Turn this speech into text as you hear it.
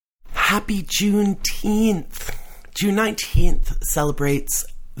Happy Juneteenth. June 19th celebrates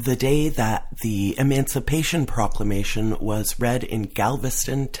the day that the Emancipation Proclamation was read in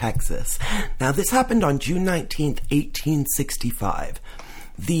Galveston, Texas. Now, this happened on June 19th, 1865.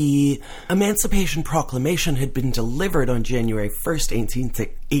 The Emancipation Proclamation had been delivered on January 1st,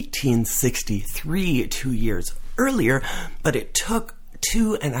 1863, 2 years earlier, but it took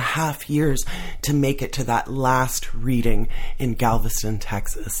 2.5 years to make it to that last reading in Galveston,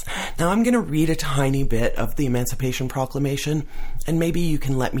 Texas. Now I'm going to read a tiny bit of the Emancipation Proclamation, and maybe you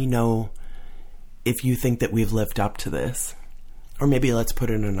can let me know if you think that we've lived up to this. Or maybe let's put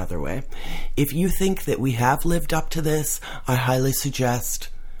it another way. If you think that we have lived up to this, I highly suggest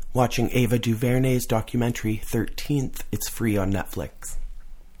watching Ava DuVernay's documentary 13th. It's free on Netflix.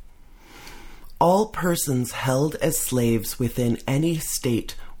 All persons held as slaves within any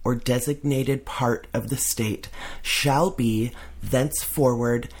state or designated part of the state shall be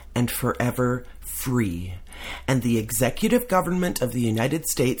thenceforward and forever free, and the executive government of the United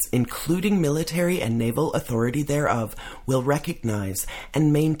States, including military and naval authority thereof, will recognize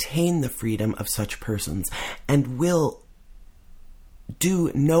and maintain the freedom of such persons, and will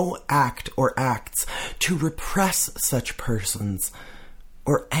do no act or acts to repress such persons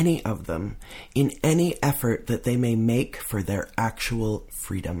or any of them in any effort that they may make for their actual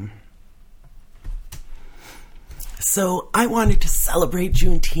freedom. So I wanted to celebrate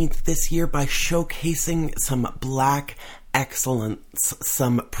Juneteenth this year by showcasing some Black excellence,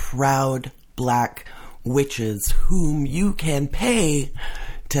 some proud Black witches whom you can pay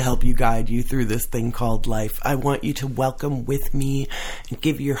to help you guide you through this thing called life. I want you to welcome with me and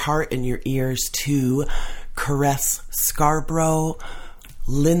give your heart and your ears to Caress Scarborough,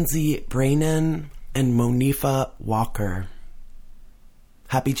 Lindsay Brainin, and Monifa Walker.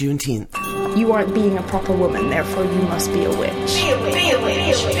 Happy Juneteenth. You aren't being a proper woman, therefore you must be a witch.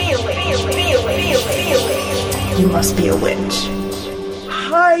 You must be a witch.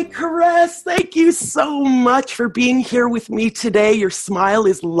 Hi, Caress. Thank you so much for being here with me today. Your smile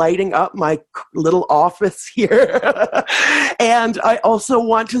is lighting up my little office here. And I also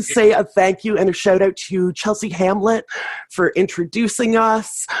want to say a thank you and a shout out to Chelsea Hamlet for introducing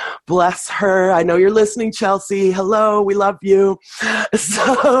us. Bless her. I know you're listening, Chelsea. Hello. We love you.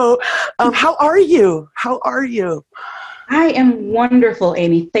 So, how are you? How are you? I am wonderful,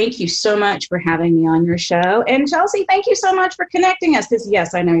 Amy. Thank you so much for having me on your show. And Chelsea, thank you so much for connecting us, because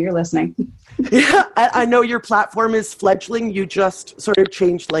yes, I know you're listening. Yeah, I know your platform is fledgling. You just sort of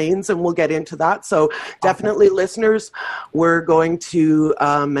changed lanes, and we'll get into that. So definitely, listeners, we're going to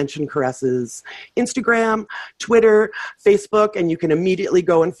mention Caress's Instagram, Twitter, Facebook, and you can immediately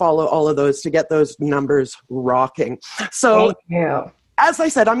go and follow all of those to get those numbers rocking. So thank you. As I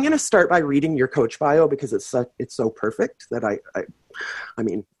said, I'm going to start by reading your coach bio because it's so perfect that I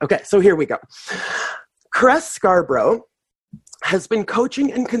mean, okay, so here we go. Caress Scarborough has been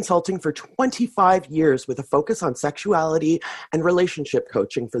coaching and consulting for 25 years with a focus on sexuality and relationship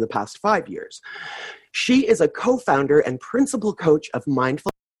coaching for the past 5 years. She is a co-founder and principal coach of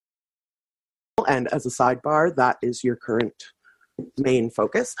Mindful, and as a sidebar, that is your current main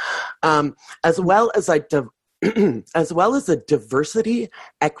focus, as well as a diversity,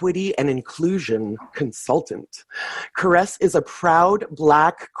 equity, and inclusion consultant. Caress is a proud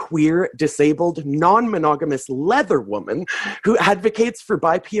Black, queer, disabled, non-monogamous leather woman who advocates for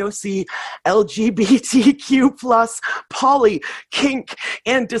BIPOC, LGBTQ+, poly, kink,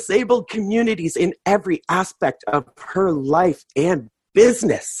 and disabled communities in every aspect of her life and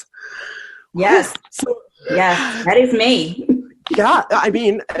business. Yes. Yes, that is me. Yeah, I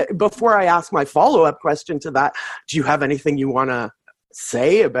mean, before I ask my follow-up question to that, do you have anything you want to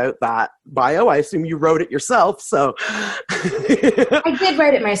say about that bio? I assume you wrote it yourself, so. I did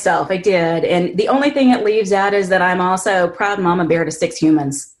write it myself, I did. And the only thing it leaves out is that I'm also proud mama bear to 6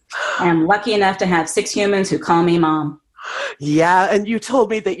 humans. I'm lucky enough to have 6 humans who call me mom. Yeah, and you told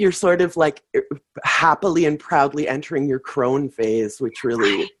me that you're sort of like happily and proudly entering your crone phase, which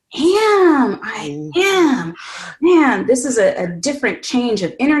really... I am. Man, this is a different change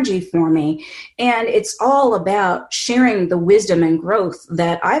of energy for me. And it's all about sharing the wisdom and growth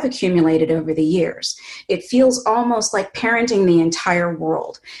that I've accumulated over the years. It feels almost like parenting the entire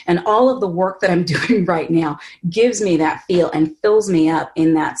world. And all of the work that I'm doing right now gives me that feel and fills me up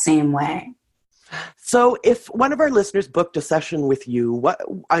in that same way. So if one of our listeners booked a session with you,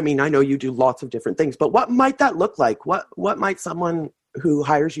 I know you do lots of different things, but what might that look like? What might someone who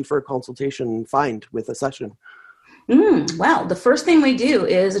hires you for a consultation find with a session? Well, the first thing we do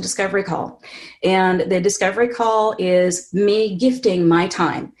is a discovery call. And the discovery call is me gifting my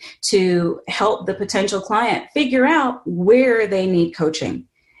time to help the potential client figure out where they need coaching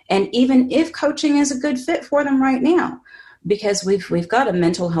And even if coaching is a good fit for them right now, because we've got a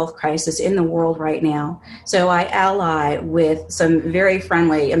mental health crisis in the world right now. So I ally with some very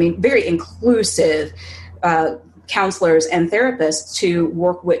friendly, very inclusive counselors and therapists to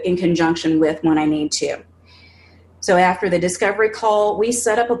work with in conjunction with when I need to. So after the discovery call, we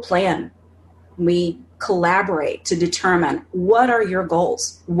set up a plan. We collaborate to determine what are your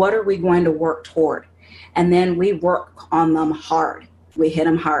goals? What are we going to work toward? And then we work on them hard. We hit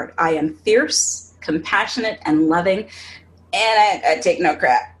them hard. I am fierce, compassionate, and loving. And I take no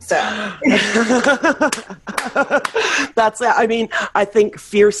crap. So that's it. I think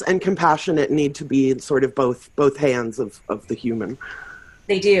fierce and compassionate need to be sort of both hands of the human.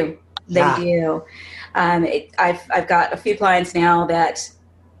 They do. They do. I've got a few clients now that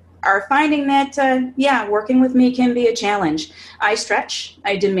are finding that, working with me can be a challenge. I stretch,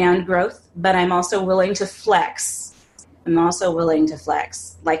 I demand growth, but I'm also willing to flex.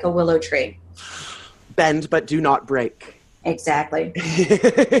 Like a willow tree. Bend, but do not break. Exactly.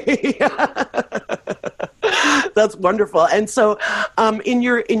 That's wonderful. And so, in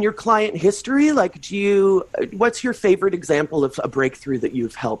your client history, what's your favorite example of a breakthrough that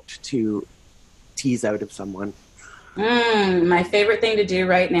you've helped to tease out of someone? My favorite thing to do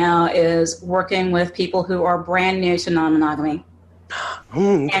right now is working with people who are brand new to non-monogamy.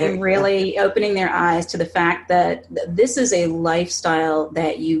 And really opening their eyes to the fact that this is a lifestyle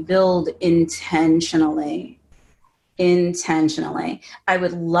that you build intentionally. I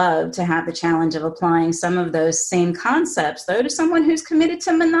would love to have the challenge of applying some of those same concepts, though, to someone who's committed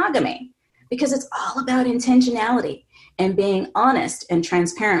to monogamy, because it's all about intentionality and being honest and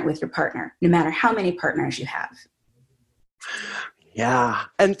transparent with your partner, no matter how many partners you have. Yeah.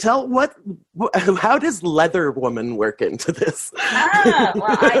 And how does Leather Woman work into this?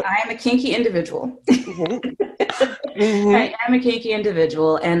 I am a kinky individual. I am a kinky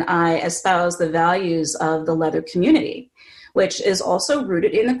individual, and I espouse the values of the leather community, which is also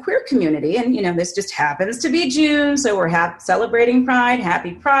rooted in the queer community. And, this just happens to be June, so we're celebrating Pride.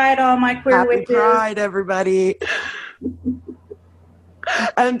 Happy Pride, all my queer witches. Happy Pride, everybody.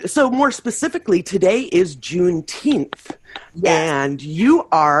 And so more specifically, today is Juneteenth. Yes. And you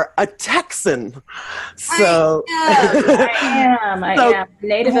are a Texan. So I am.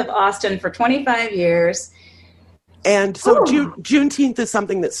 Native of Austin for 25 years. And so Juneteenth is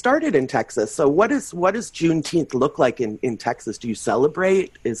something that started in Texas. So what does Juneteenth look like in Texas? Do you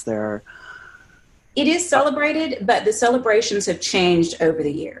celebrate? It is celebrated, but the celebrations have changed over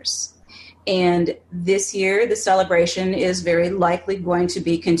the years. And this year, the celebration is very likely going to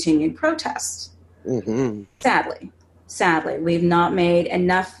be continued protest. Mm-hmm. Sadly, we've not made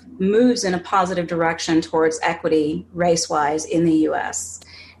enough moves in a positive direction towards equity race-wise in the U.S.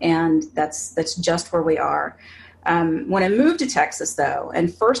 And that's just where we are. When I moved to Texas, though,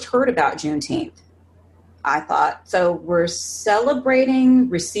 and first heard about Juneteenth, I thought, so we're celebrating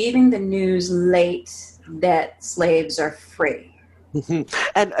receiving the news late that slaves are free. Mm-hmm.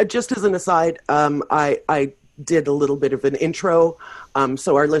 And just as an aside, I did a little bit of an intro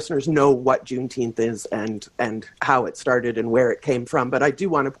so our listeners know what Juneteenth is and how it started and where it came from. But I do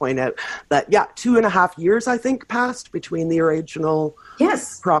want to point out that, 2.5 years, I think, passed between the original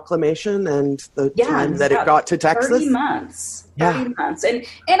proclamation and the time that it got to Texas. 30 months. 30 months. And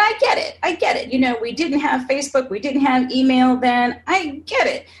I get it. We didn't have Facebook. We didn't have email then. I get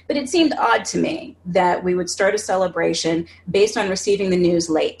it. But it seemed odd to me that we would start a celebration based on receiving the news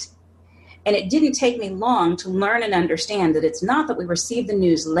late. And it didn't take me long to learn and understand that it's not that we received the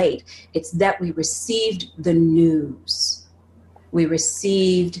news late. It's that we received the news. We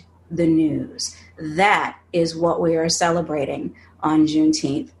received the news. That is what we are celebrating on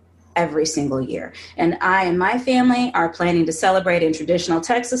Juneteenth every single year. And I and my family are planning to celebrate in traditional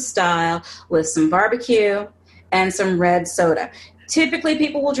Texas style with some barbecue and some red soda. Typically,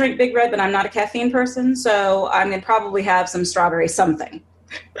 people will drink Big Red, but I'm not a caffeine person, so I'm going to probably have some strawberry something.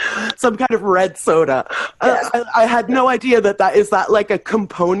 Some kind of red soda. Yes. I had no idea that is like a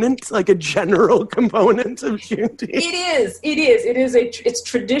component, like a general component of Juneteenth. It's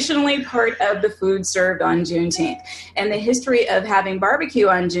traditionally part of the food served on Juneteenth. And the history of having barbecue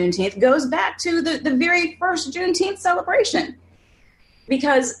on Juneteenth goes back to the very first Juneteenth celebration.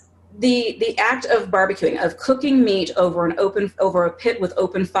 Because the act of barbecuing, of cooking meat over a pit with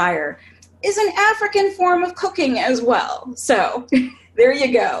open fire, is an African form of cooking as well. So there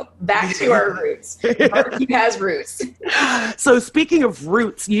you go. Back to our roots. Barbecue has roots. So speaking of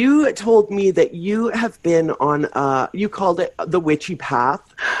roots, you told me that you have been on, you called it the witchy path,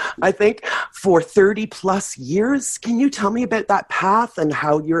 I think, for 30 plus years. Can you tell me about that path and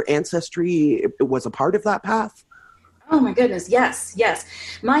how your ancestry was a part of that path? Oh my goodness. Yes. Yes.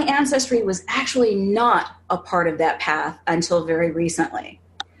 My ancestry was actually not a part of that path until very recently.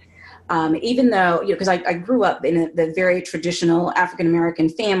 Even though, because I grew up in the very traditional African-American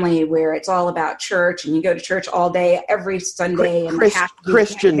family where it's all about church and you go to church all day, every Sunday, and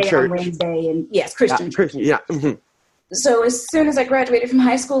Christian church on Wednesday, and yes, Christian church. Yeah. Mm-hmm. So as soon as I graduated from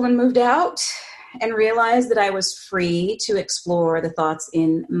high school and moved out and realized that I was free to explore the thoughts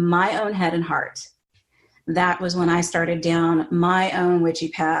in my own head and heart, that was when I started down my own witchy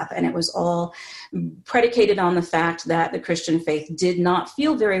path. And it was all predicated on the fact that the Christian faith did not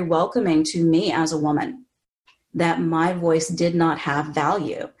feel very welcoming to me as a woman, that my voice did not have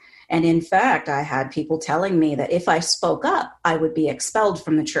value. And in fact, I had people telling me that if I spoke up, I would be expelled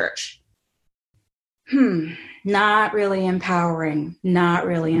from the church. Not really empowering, not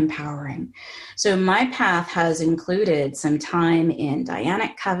really empowering. So my path has included some time in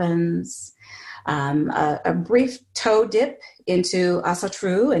Dianic covens, a brief toe dip into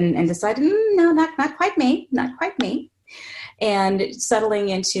Asatru and decided, no, not quite me, and settling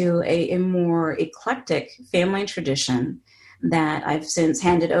into a more eclectic family tradition that I've since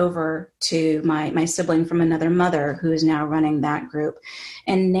handed over to my sibling from another mother who is now running that group.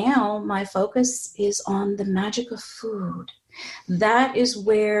 And now my focus is on the magic of food. That is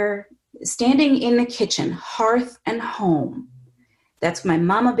where standing in the kitchen, hearth and home, that's my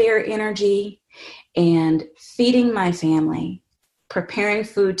mama bear energy, and feeding my family, preparing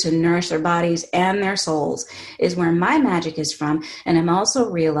food to nourish their bodies and their souls is where my magic is from. And I'm also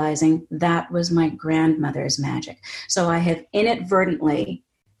realizing that was my grandmother's magic. So I have inadvertently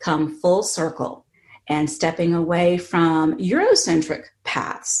come full circle and stepping away from Eurocentric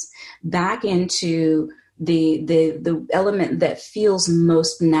paths back into the element that feels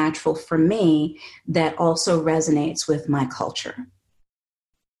most natural for me that also resonates with my culture.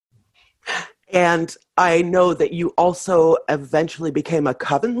 And I know that you also eventually became a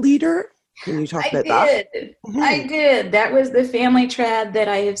coven leader. Can you talk about that? Mm-hmm. I did. That was the family trad that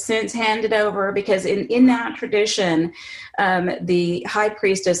I have since handed over, because in that tradition, the high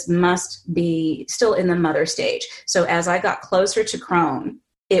priestess must be still in the mother stage. So as I got closer to crone,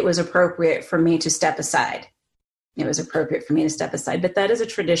 it was appropriate for me to step aside. But that is a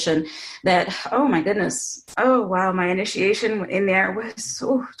tradition that, oh my goodness. Oh, wow. My initiation in there was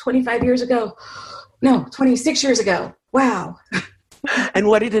 25 years ago. No, 26 years ago. Wow. And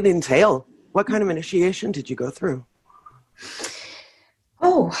what did it entail? What kind of initiation did you go through?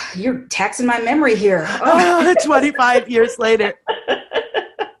 Oh, you're taxing my memory here. 25 years later.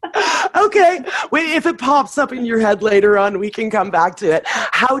 Okay. Wait, if it pops up in your head later on, we can come back to it.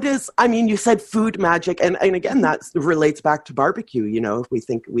 You said food magic, and again, that relates back to barbecue. If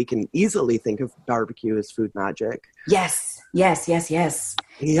we can easily think of barbecue as food magic. Yes. Yeah.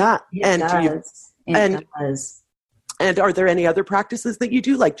 It does. And are there any other practices that you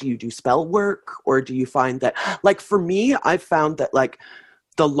do? Like, do you do spell work, or do you find that, like, for me, I've found that, like,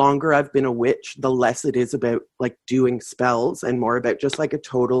 the longer I've been a witch, the less it is about, like, doing spells and more about just, like, a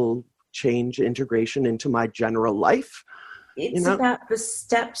total change integration into my general life. It's about the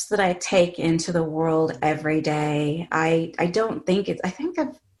steps that I take into the world every day. I think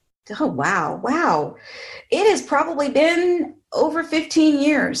oh, wow. It has probably been over 15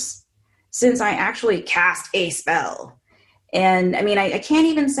 years since I actually cast a spell. And I can't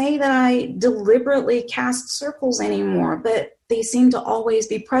even say that I deliberately cast circles anymore, but they seem to always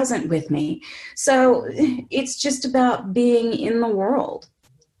be present with me. So it's just about being in the world.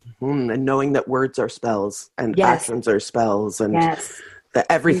 And knowing that words are spells and yes. actions are spells, and yes. that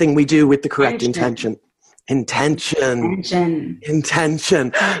everything we do with the correct intention. Intention.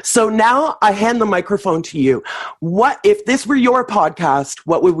 So now I hand the microphone to you. What if this were your podcast,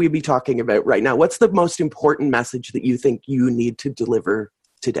 what would we be talking about right now? What's the most important message that you think you need to deliver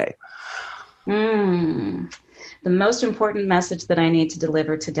today? The most important message that I need to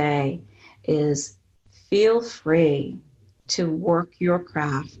deliver today is feel free to work your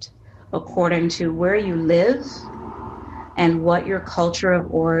craft according to where you live and what your culture of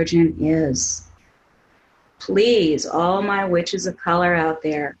origin is. Please, all my witches of color out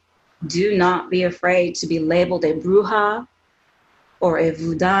there, do not be afraid to be labeled a bruja or a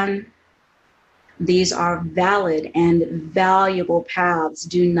voudan. These are valid and valuable paths.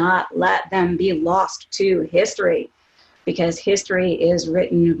 Do not let them be lost to history, because history is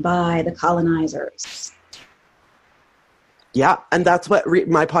written by the colonizers. Yeah, and that's what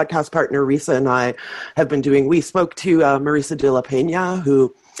my podcast partner, Risa, and I have been doing. We spoke to Marisa de la Peña,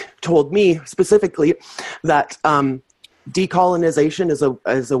 who told me specifically that decolonization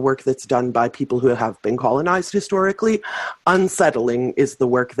is a work that's done by people who have been colonized historically. Unsettling is the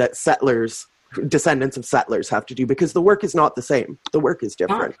work that settlers descendants of settlers have to do, because the work is not the same. The work is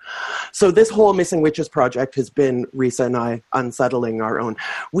different. So this whole Missing Witches project has been Risa and I unsettling our own.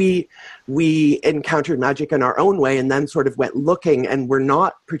 We encountered magic in our own way and then sort of went looking, and we're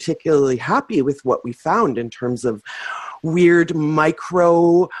not particularly happy with what we found in terms of weird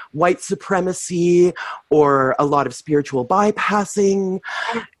micro white supremacy or a lot of spiritual bypassing.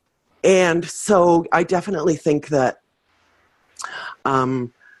 And so I definitely think that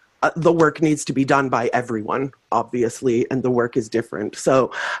the work needs to be done by everyone, obviously, and the work is different. So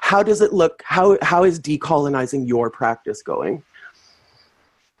how does it look? How is decolonizing your practice going?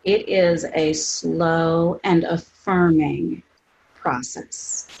 It is a slow and affirming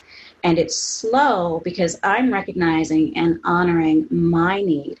process. And it's slow because I'm recognizing and honoring my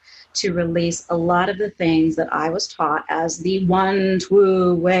need to release a lot of the things that I was taught as the one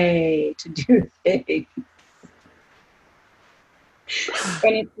true way to do things.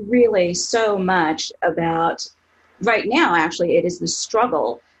 And it's really so much about, right now, actually, it is the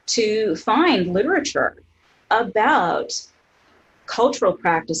struggle to find literature about cultural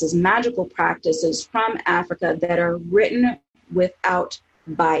practices, magical practices from Africa that are written without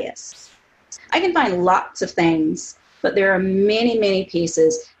bias. I can find lots of things, but there are many, many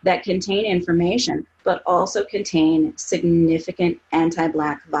pieces that contain information, but also contain significant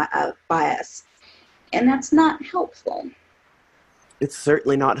anti-Black bias. And that's not helpful. It's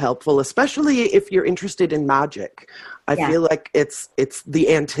certainly not helpful, especially if you're interested in magic. I feel like it's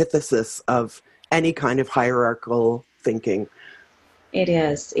the antithesis of any kind of hierarchical thinking. It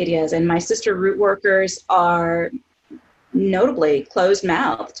is. And my sister root workers are notably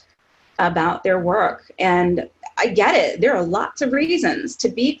closed-mouthed about their work. And I get it. There are lots of reasons to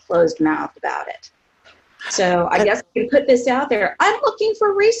be closed-mouthed about it. So I guess we can put this out there. I'm looking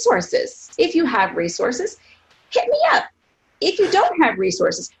for resources. If you have resources, hit me up. If you don't have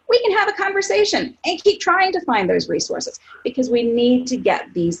resources, we can have a conversation and keep trying to find those resources, because we need to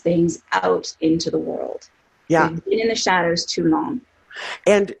get these things out into the world. Yeah. We've been in the shadows too long.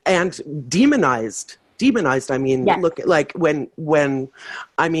 And demonized. I mean, look, like when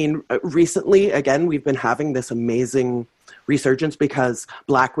I mean, recently, again, we've been having this amazing resurgence because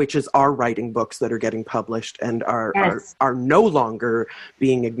Black witches are writing books that are getting published and are no longer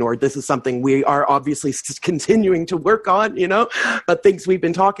being ignored. This is something we are obviously continuing to work on, but things we've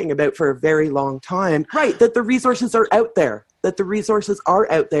been talking about for a very long time. Right, that the resources are out there.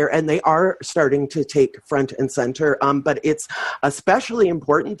 And they are starting to take front and center. But it's especially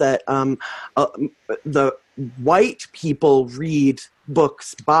important that the white people read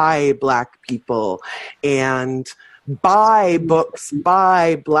books by Black people and buy books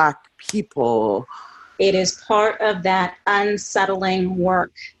by Black people. It is part of that unsettling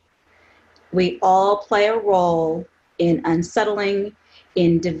work. We all play a role in unsettling,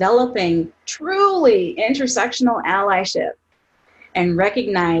 in developing truly intersectional allyship, and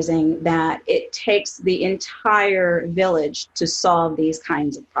recognizing that it takes the entire village to solve these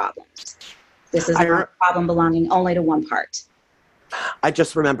kinds of problems. This is not a problem belonging only to one part. I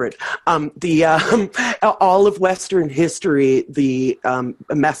just remembered all of Western history, the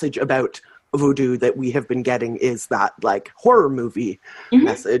message about voodoo that we have been getting is that like horror movie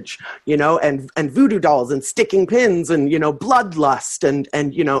message, and voodoo dolls and sticking pins and, bloodlust and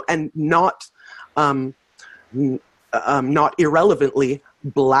not irrelevantly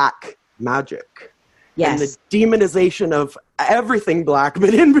Black magic. Yes. And the demonization of everything Black,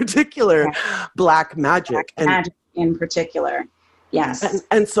 but in particular, Black magic. Magic in particular. Yes.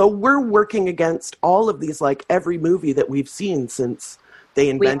 And so we're working against all of these, like every movie that we've seen since they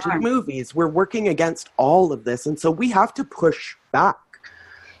invented movies. We're working against all of this. And so we have to push back.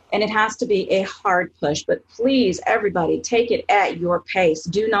 And it has to be a hard push. But please, everybody, take it at your pace.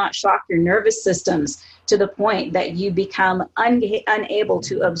 Do not shock your nervous systems to the point that you become unable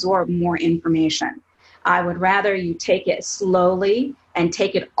to absorb more information. I would rather you take it slowly and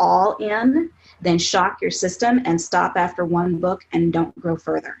take it all in than shock your system and stop after one book and don't grow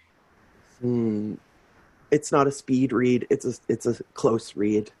further. It's not a speed read. It's a close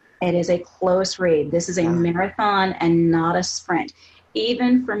read. It is a close read. This is a marathon and not a sprint.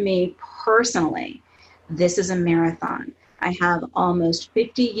 Even for me personally, this is a marathon. I have almost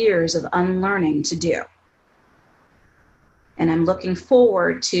 50 years of unlearning to do. And I'm looking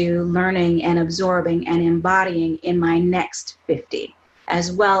forward to learning and absorbing and embodying in my next 50,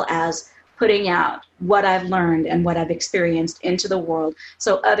 as well as putting out what I've learned and what I've experienced into the world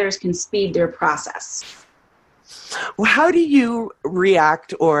so others can speed their process. Well, how do you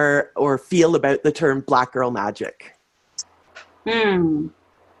react or feel about the term Black girl magic? It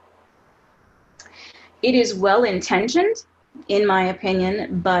is well-intentioned, in my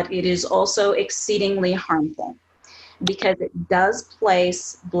opinion, but it is also exceedingly harmful because it does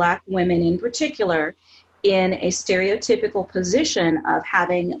place Black women in particular in a stereotypical position of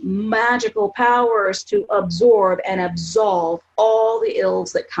having magical powers to absorb and absolve all the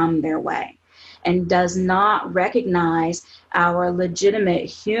ills that come their way, and does not recognize our legitimate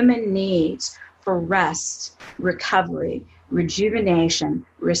human needs for rest, recovery, rejuvenation,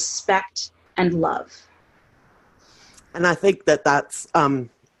 respect, and love. And I think that that's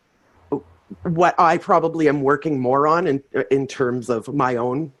what I probably am working more on in terms of my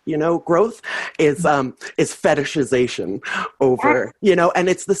own, growth is fetishization over, and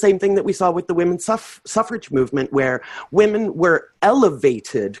it's the same thing that we saw with the women's suffrage movement, where women were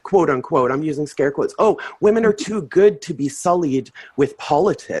elevated, quote unquote. I'm using scare quotes. Oh, women are too good to be sullied with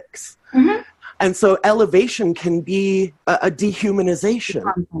politics. Mm-hmm. And so elevation can be a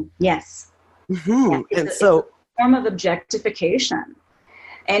dehumanization. Yes. Mm-hmm. Yeah, it's a form of objectification.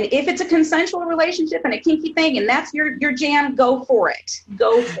 And if it's a consensual relationship and a kinky thing, and that's your jam, go for it.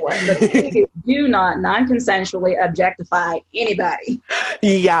 Go for it. But please do not non-consensually objectify anybody.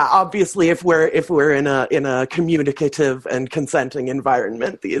 Yeah, obviously, if we're in a communicative and consenting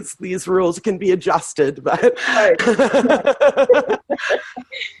environment, these rules can be adjusted. But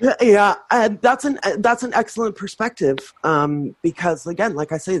yeah, and that's an excellent perspective, because again,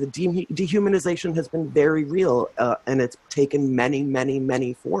 like I say, the dehumanization has been very real, and it's taken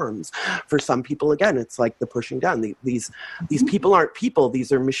many forms. For some people, again, it's like the pushing down. These people aren't people; these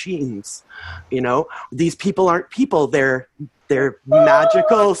are machines. These people aren't people; they're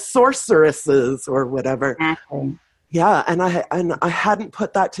magical sorceresses or whatever. Exactly. Yeah, and I hadn't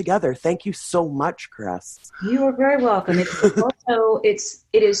put that together. Thank you so much, Cress. You are very welcome. It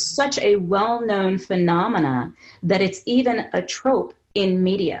is such a well-known phenomena that it's even a trope in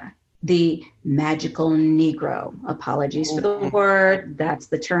media. The magical Negro. Apologies for the word. That's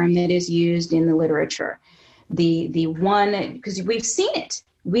the term that is used in the literature. The one, because we've seen it.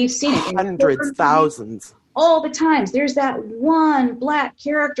 We've seen it. Hundreds, thousands. All the times. There's that one Black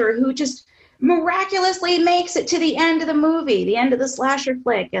character who just miraculously makes it to the end of the movie, the end of the slasher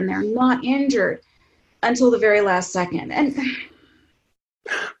flick, and they're not injured until the very last second. And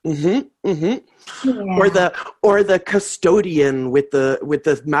yeah. Or the custodian with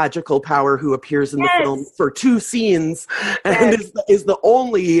the magical power who appears in the film for 2 scenes and is the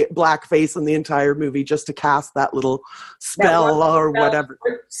only Black face in the entire movie, just to cast that little spell or whatever.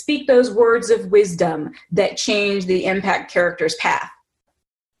 Speak those words of wisdom that change the impact character's path.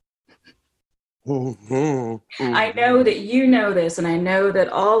 I know that you know this, and I know that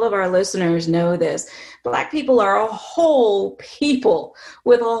all of our listeners know this. Black people are a whole people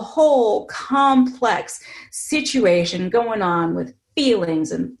with a whole complex situation going on with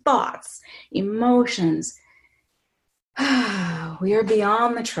feelings and thoughts, emotions. We are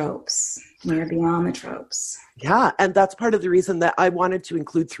beyond the tropes. We are beyond the tropes. Yeah, and that's part of the reason that I wanted to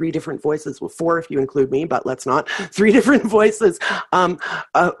include 3 different voices. Well, 4 if you include me, but let's not. 3 different voices.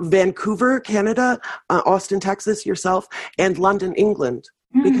 Vancouver, Canada, Austin, Texas, yourself, and London, England.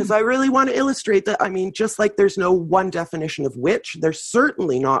 Because I really want to illustrate that, just like there's no one definition of witch, there's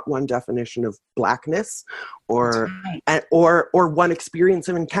certainly not one definition of Blackness or one experience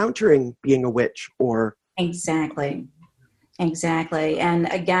of encountering being a witch or... Exactly.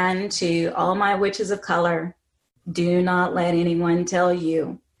 And again, to all my witches of color, do not let anyone tell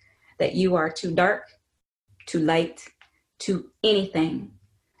you that you are too dark, too light, too anything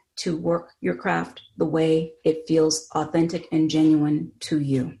to work your craft the way it feels authentic and genuine to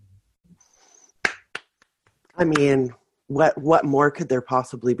you. What more could there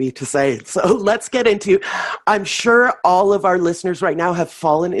possibly be to say? So let's get into, I'm sure all of our listeners right now have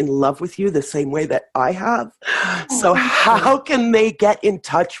fallen in love with you the same way that I have. So how can they get in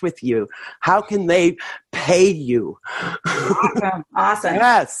touch with you? How can they pay you? Awesome.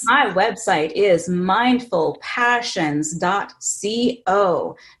 Yes. My website is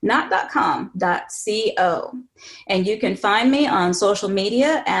mindfulpassions.co, not .com, .co. And you can find me on social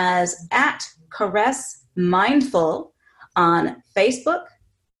media as @CaressMindful on Facebook,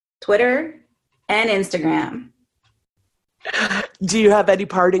 Twitter, and Instagram. Do you have any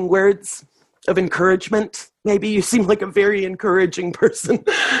parting words of encouragement? Maybe you seem like a very encouraging person.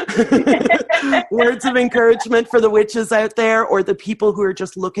 Words of encouragement for the witches out there, or the people who are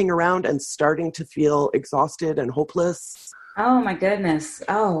just looking around and starting to feel exhausted and hopeless. Oh my goodness.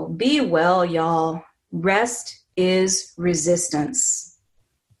 Oh, be well, y'all. Rest is resistance.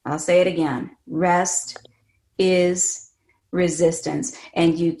 I'll say it again. Rest is resistance,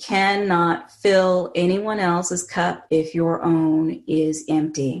 and you cannot fill anyone else's cup if your own is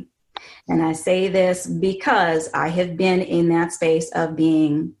empty. And I say this because I have been in that space of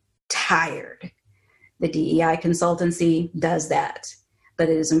being tired. The DEI consultancy does that, but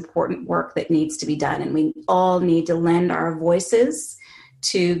it is important work that needs to be done. And we all need to lend our voices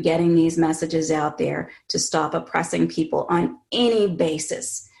to getting these messages out there to stop oppressing people on any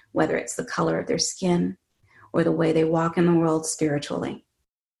basis, whether it's the color of their skin or the way they walk in the world spiritually.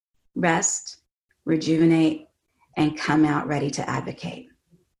 Rest, rejuvenate, and come out ready to advocate.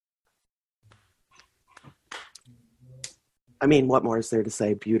 I mean, what more is there to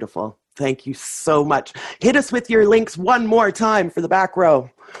say? Beautiful. Thank you so much. Hit us with your links one more time for the back row.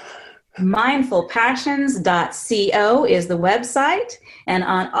 Mindfulpassions.co is the website. And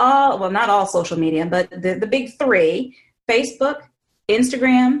on all, well, not all social media, but the big three, Facebook,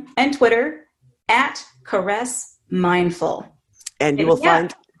 Instagram, and Twitter, at Caress Mindful. And you will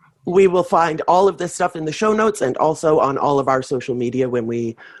find, we will find all of this stuff in the show notes and also on all of our social media when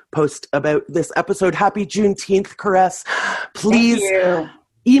we post about this episode. Happy Juneteenth, Caress. Please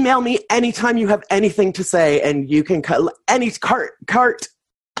email me anytime you have anything to say, and you can cut any cart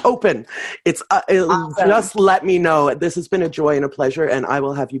open. It's awesome. Just let me know. This has been a joy and a pleasure, and I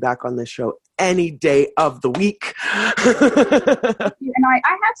will have you back on this show any day of the week. And I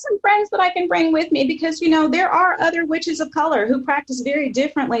have some friends that I can bring with me because, you know, there are other witches of color who practice very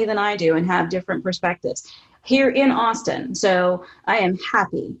differently than I do and have different perspectives here in Austin. So I am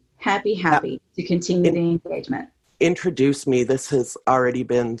happy to continue the engagement. Introduce me. This has already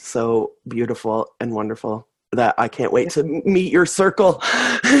been so beautiful and wonderful that I can't wait to meet your circle.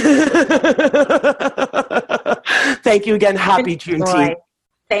 Thank you again. Happy Juneteenth.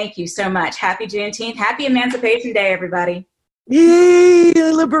 Thank you so much. Happy Juneteenth. Happy Emancipation Day, everybody. Yay!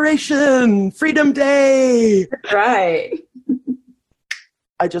 Liberation! Freedom Day! That's right.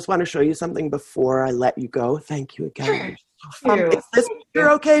 I just want to show you something before I let you go. Thank you again. Sure. Is this picture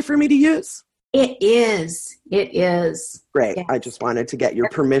okay for me to use? It is. It is. Great. Yes. I just wanted to get your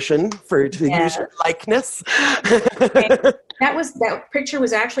permission to use your likeness. That picture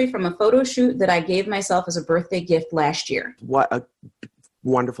was actually from a photo shoot that I gave myself as a birthday gift last year. What a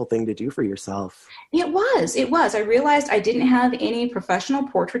wonderful thing to do for yourself. It was. I realized I didn't have any professional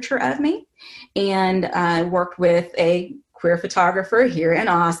portraiture of me, and I worked with a queer photographer here in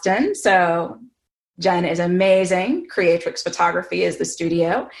Austin. So Jen is amazing. Creatrix Photography is the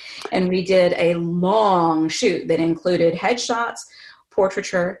studio. And we did a long shoot that included headshots,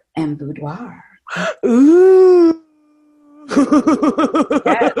 portraiture, and boudoir. Ooh.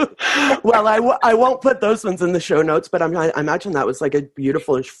 Yes. Well, I won't put those ones in the show notes, but I imagine that was like a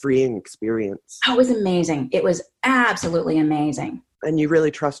beautiful and freeing experience. Oh, it was amazing. It was absolutely amazing. And you really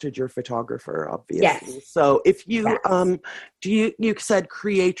trusted your photographer, obviously. Yes. So if you, you said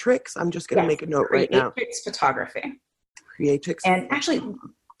Creatrix? I'm just going to make a note right now. Creatrix Photography. Creatrix. And actually,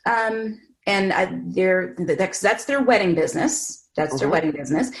 that's their wedding business. That's their wedding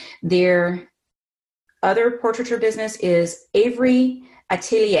business. Their other portraiture business is Avery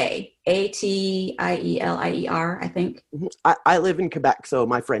Atelier, Atielir, I think. I live in Quebec, so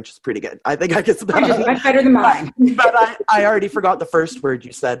my French is pretty good. I think I can spell it. Much better than mine. But I already forgot the first word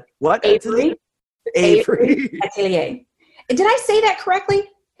you said. What? Avery Atelier. Did I say that correctly?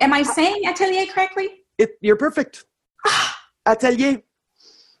 Am I saying Atelier correctly? You're perfect. Atelier.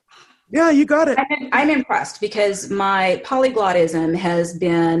 Yeah, you got it. I'm impressed because my polyglotism has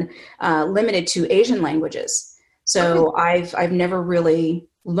been limited to Asian languages. So I've never really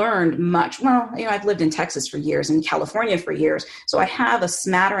learned much. Well, you know, I've lived in Texas for years and California for years. So I have a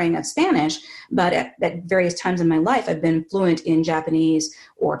smattering of Spanish, but at various times in my life, I've been fluent in Japanese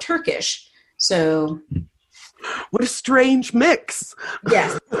or Turkish. So. What a strange mix.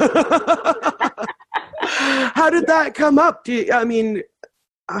 Yes. How did that come up?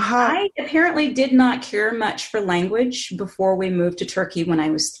 I apparently did not care much for language before we moved to Turkey when I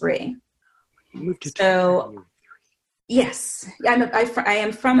was 3. You moved to Turkey. Yes, I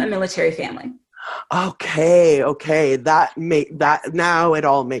am from a military family. Okay. That now it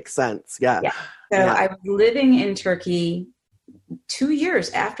all makes sense. Yeah. So I was living in Turkey 2 years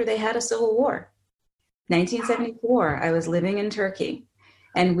after they had a civil war. 1974, I was living in Turkey.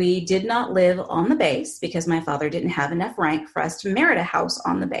 And we did not live on the base because my father didn't have enough rank for us to merit a house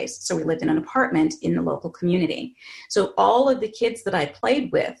on the base. So we lived in an apartment in the local community. So all of the kids that I played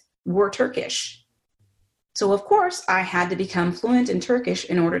with were Turkish. So of course, I had to become fluent in Turkish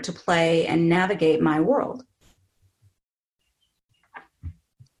in order to play and navigate my world.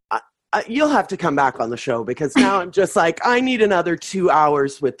 You'll have to come back on the show because now I'm just like, I need another 2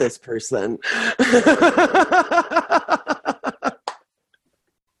 hours with this person.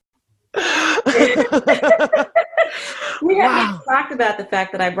 We haven't talked about the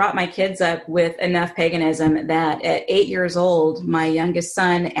fact that I brought my kids up with enough paganism that at 8 years old, my youngest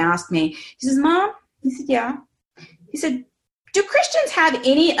son asked me, he says, Mom, he said, yeah. He said, do Christians have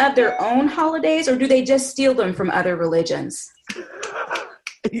any of their own holidays or do they just steal them from other religions?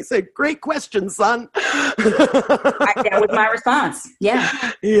 He said, great question, son. That was my response.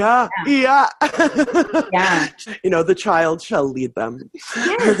 Yeah. Yeah. Yeah. The child shall lead them.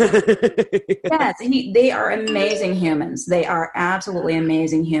 Yes. Yes. They are amazing humans. They are absolutely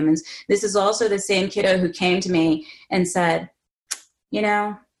amazing humans. This is also the same kiddo who came to me and said,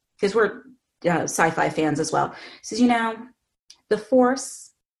 because we're sci-fi fans as well, says, the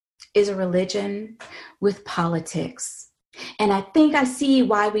Force is a religion with politics. And I think I see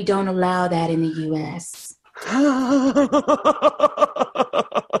why we don't allow that in the U.S.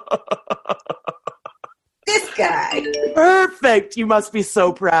 This guy. Perfect. You must be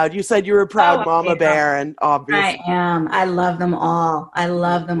so proud. You said you were a proud mama bear, and obviously. I am. I love them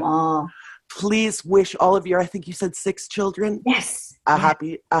all. Please wish all of your, I think you said 6 children. Yes. A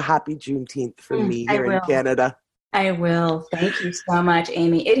happy Juneteenth from me here in Canada. I will. Thank you so much,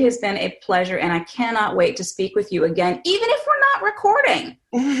 Amy. It has been a pleasure, and I cannot wait to speak with you again, even if we're not recording.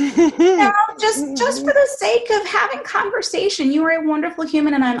 Just for the sake of having conversation. You are a wonderful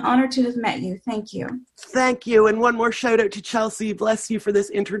human, and I'm honored to have met you. Thank you. Thank you. And one more shout out to Chelsea. Bless you for this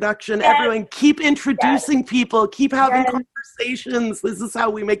introduction. Yes. Everyone, keep introducing people. Keep having conversations. This is how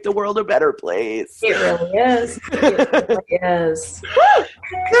we make the world a better place. It really is. It really is.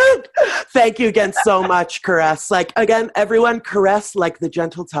 Good. Thank you again so much, Caress. Everyone, caress like the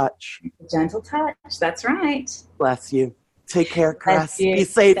gentle touch. The gentle touch. That's right. Bless you. Take care, Caress. Be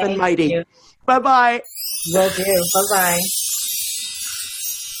safe and mighty. You. Bye-bye. Will do. Bye-bye.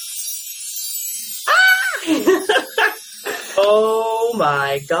 Oh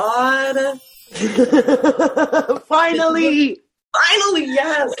my God. Finally,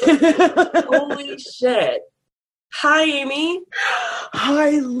 yes. Holy shit. Hi, Amy. Hi,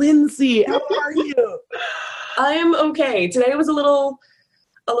 Lindsay. How are you? I'm okay. Today was a little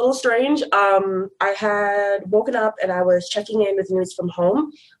strange. I had woken up and I was checking in with news from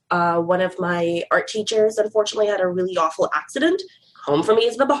home. One of my art teachers, unfortunately, had a really awful accident. Home for me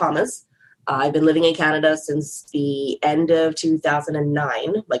is the Bahamas. I've been living in Canada since the end of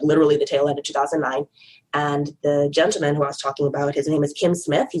 2009, like literally the tail end of 2009. And the gentleman who I was talking about, his name is Kim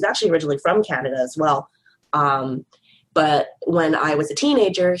Smith. He's actually originally from Canada as well. But when I was a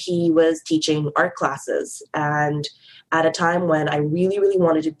teenager, he was teaching art classes. And at a time when I really, really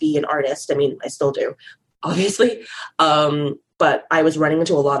wanted to be an artist, I mean, I still do, obviously. But I was running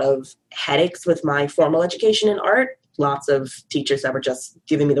into a lot of headaches with my formal education in art. Lots of teachers that were just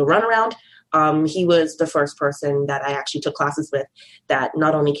giving me the runaround. He was the first person that I actually took classes with that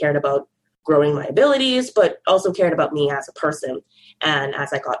not only cared about growing my abilities, but also cared about me as a person. And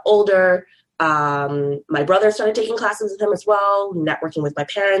as I got older, my brother started taking classes with him as well, networking with my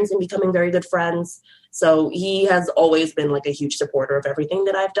parents and becoming very good friends. So he has always been like a huge supporter of everything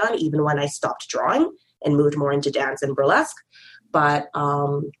that I've done, even when I stopped drawing and moved more into dance and burlesque. But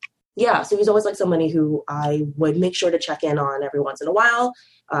so he's always like somebody who I would make sure to check in on every once in a while.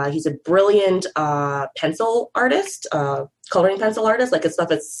 He's a brilliant pencil artist, coloring pencil artist. Like his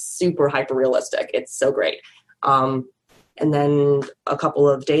stuff is super hyper realistic. It's so great. And then a couple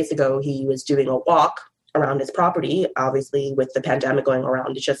of days ago, he was doing a walk around his property, obviously with the pandemic going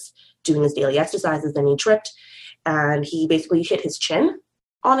around, just doing his daily exercises. Then he tripped and he basically hit his chin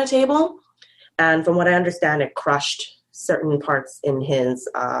on a table. And from what I understand, it crushed certain parts in his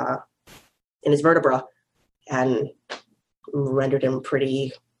vertebra and rendered him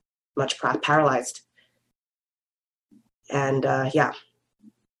pretty much paralyzed. And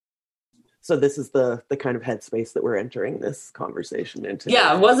So this is the kind of headspace that we're entering this conversation into.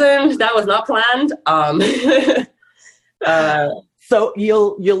 Yeah, that was not planned. So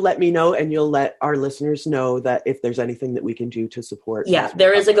you'll let me know, and you'll let our listeners know that if there's anything that we can do to support. Yeah,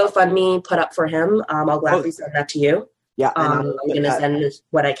 there is a GoFundMe put up for him. I'll gladly send that to you. Yeah, I'm going to send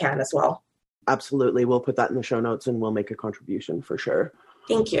what I can as well. Absolutely. We'll put that in the show notes and we'll make a contribution for sure.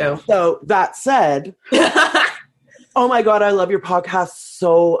 Thank you. So that said, oh my God, I love your podcast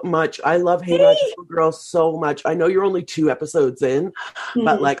so much. I love Hey Magical Girl so much. I know you're only 2 episodes in,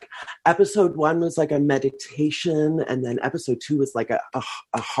 but like episode 1 was like a meditation, and then episode 2 was like a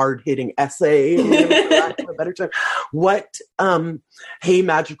hard-hitting essay. A better term. What, Hey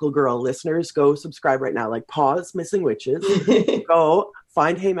Magical Girl listeners, go subscribe right now. Like pause Missing Witches, go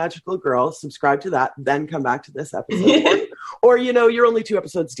find Hey Magical Girl, subscribe to that, then come back to this episode. Or, you're only 2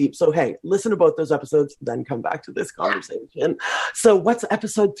 episodes deep. So, hey, listen to both those episodes, then come back to this conversation. So what's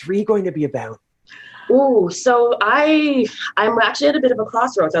episode 3 going to be about? Ooh, so I'm actually at a bit of a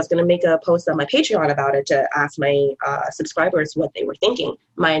crossroads. I was going to make a post on my Patreon about it to ask my subscribers what they were thinking.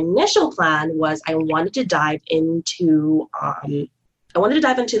 My initial plan was I wanted to dive into the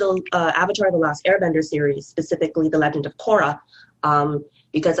Avatar: The Last Airbender series, specifically The Legend of Korra,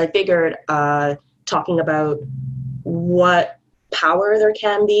 because I figured talking about what power there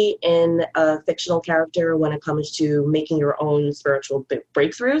can be in a fictional character when it comes to making your own spiritual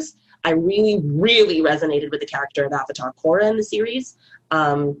breakthroughs. I really, really resonated with the character of Avatar Korra in the series.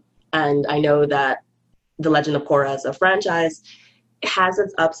 And I know that The Legend of Korra as a franchise has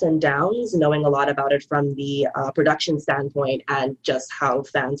its ups and downs, knowing a lot about it from the production standpoint and just how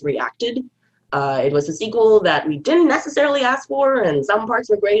fans reacted. It was a sequel that we didn't necessarily ask for, and some parts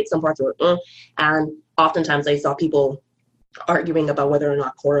were great, some parts were and oftentimes I saw people arguing about whether or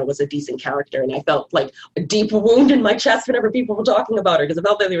not Korra was a decent character, and I felt like a deep wound in my chest whenever people were talking about her, because I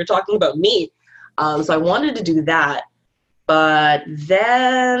felt like they were talking about me. So I wanted to do that, but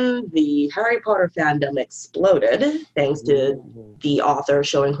then the Harry Potter fandom exploded thanks to the author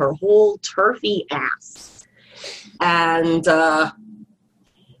showing her whole turfy ass. And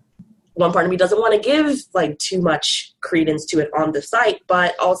one part of me doesn't want to give like too much credence to it on the site,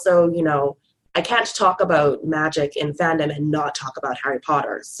 but also, you know, I can't talk about magic in fandom and not talk about Harry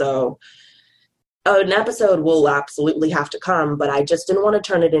Potter. So an episode will absolutely have to come, but I just didn't want to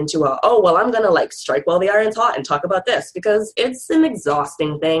turn it into I'm going to like strike while the iron's hot and talk about this, because it's an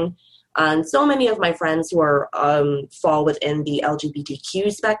exhausting thing. And so many of my friends who are fall within the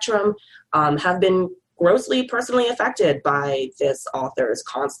LGBTQ spectrum have been grossly personally affected by this author's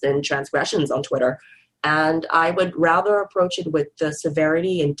constant transgressions on Twitter. And I would rather approach it with the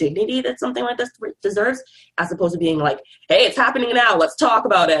severity and dignity that something like this deserves, as opposed to being like, hey, it's happening now, let's talk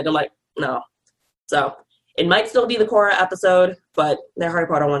about it. I'm like, no. So it might still be the Korra episode, but the Harry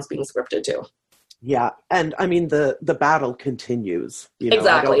Potter one's being scripted too. Yeah, and I mean, the battle continues. You know,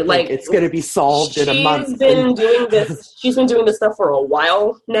 exactly. Like, it's going to be solved in a month. She's been doing this stuff for a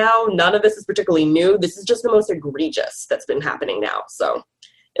while now. None of this is particularly new. This is just the most egregious that's been happening now. So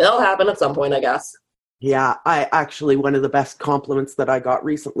it'll happen at some point, I guess. Yeah, I actually, one of the best compliments that I got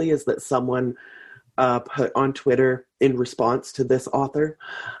recently is that someone put on Twitter in response to this author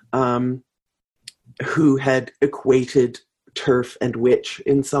who had equated turf and witch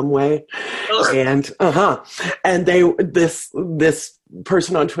in some way. And this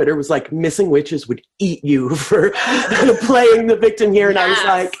person on Twitter was like, missing witches would eat you for playing the victim here. And yes.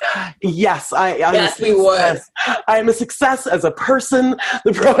 I was like, yes, we would. I am a success as a person.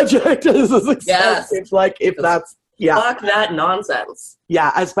 The project is a success. Yes. It's like, if that's, yeah. Fuck that nonsense.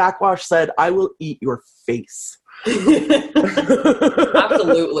 Yeah. As Backwash said, I will eat your face.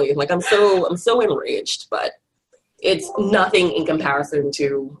 Absolutely. Like, I'm so enraged, but it's nothing in comparison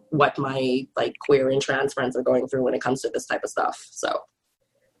to what my like queer and trans friends are going through when it comes to this type of stuff. So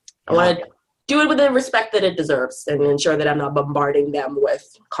I want to do it with the respect that it deserves and ensure that I'm not bombarding them with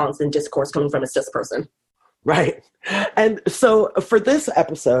constant discourse coming from a cis person. Right. And so for this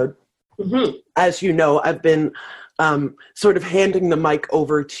episode, as you know, I've been sort of handing the mic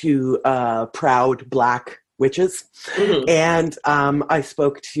over to proud Black witches. And I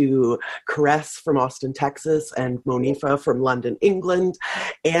spoke to Caress from Austin, Texas, and Monifa from London, England.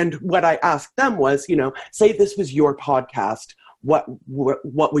 And what I asked them was, you know, say this was your podcast,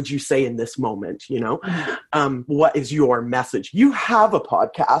 what would you say in this moment? You know, what is your message? You have a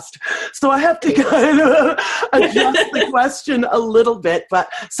podcast, so I have to kind of adjust the question a little bit.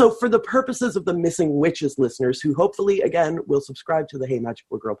 But so for the purposes of the Missing Witches listeners, who hopefully again will subscribe to the Hey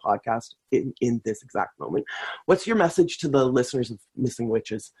Magical Girl podcast in this exact moment, what's your message to the listeners of Missing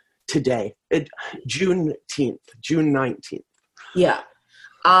Witches today, June 19th? Yeah.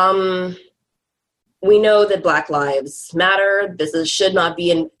 We know that Black Lives Matter. This should not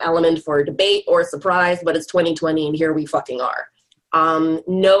be an element for debate or surprise, but it's 2020 and here we fucking are.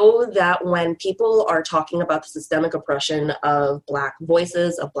 Know that when people are talking about the systemic oppression of Black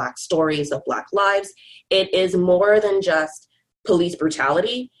voices, of Black stories, of Black lives, it is more than just police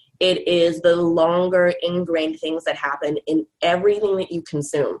brutality. It is the longer ingrained things that happen in everything that you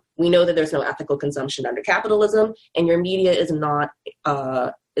consume. We know that there's no ethical consumption under capitalism, and your media is not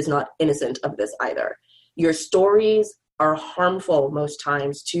innocent of this either. Your stories are harmful most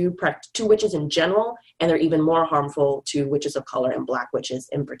times to witches in general, and they're even more harmful to witches of color and Black witches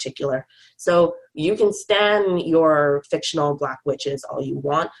in particular. So you can stand your fictional Black witches all you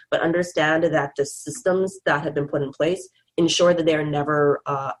want, but understand that the systems that have been put in place ensure that they are never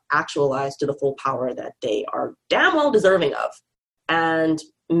actualized to the full power that they are damn well deserving of. And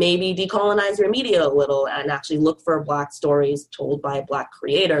maybe decolonize your media a little and actually look for Black stories told by Black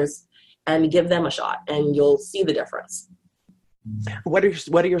creators and give them a shot, and you'll see the difference. What are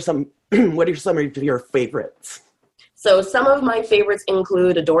some of your favorites? So some of my favorites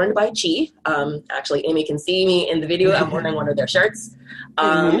include Adorned by Chi. Actually, Amy can see me in the video. I'm wearing one of their shirts.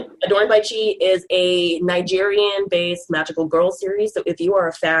 Adorned by Chi is a Nigerian-based magical girl series. So if you are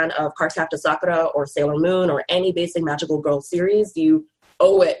a fan of Cardcaptor Sakura or Sailor Moon or any basic magical girl series, you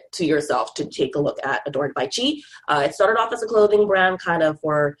owe it to yourself to take a look at Adorned by Chi. It started off as a clothing brand kind of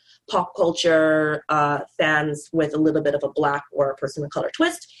for pop culture fans with a little bit of a Black or a person of color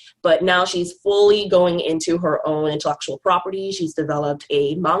twist. But now she's fully going into her own intellectual property. She's developed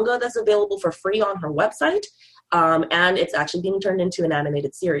a manga that's available for free on her website. And it's actually being turned into an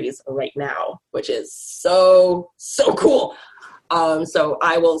animated series right now, which is so, so cool. So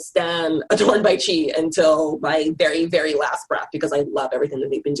I will stand Adorned by Chi until my very, very last breath because I love everything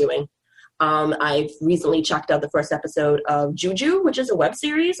that they've been doing. I've recently checked out the first episode of Juju, which is a web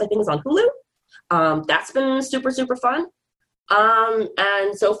series. I think it's on Hulu. That's been super, super fun.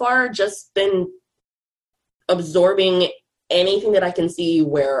 And so far just been absorbing anything that I can see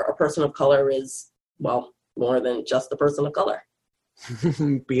where a person of color is, well, more than just a person of color.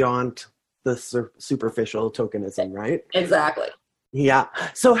 Beyond the superficial tokenism, right? Exactly. Yeah.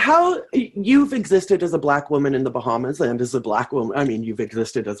 So how you've existed as a Black woman in the Bahamas and as a Black woman, I mean, you've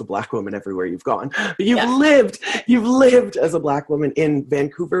existed as a Black woman everywhere you've gone, but you've lived as a Black woman in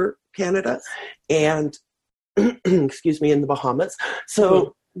Vancouver, Canada, and excuse me, in the Bahamas.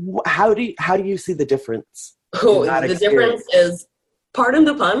 So how do you see the difference? Oh, the difference is, pardon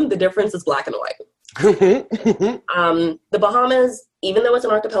the pun, the difference is black and white. The Bahamas, even though it's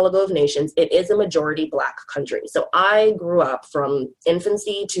an archipelago of nations, it is a majority Black country. So I grew up from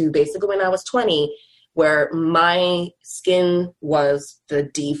infancy to basically when I was 20, where my skin was the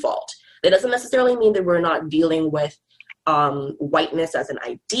default. That doesn't necessarily mean that we're not dealing with whiteness as an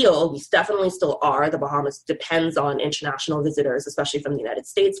ideal. We definitely still are. The Bahamas depends on international visitors, especially from the United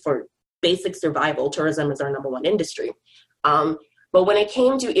States, for basic survival. Tourism is our number one industry. But when it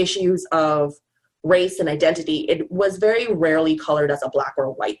came to issues of race and identity, it was very rarely colored as a Black or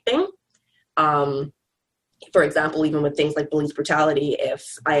a white thing. For example, even with things like police brutality, if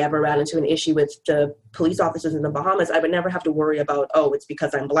I ever ran into an issue with the police officers in the Bahamas, I would never have to worry about, oh, it's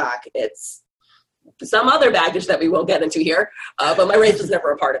because I'm Black. It's some other baggage that we won't get into here, but my race was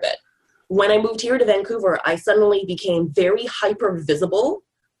never a part of it. When I moved here to Vancouver, I suddenly became very hyper visible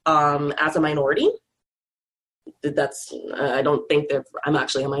as a minority. That's, I don't think that I'm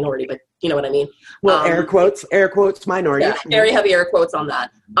actually a minority, but you know what I mean? Well, air quotes, minority. Yeah, very heavy air quotes on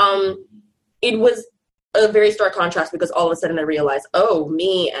that. It was a very stark contrast because all of a sudden I realized, oh,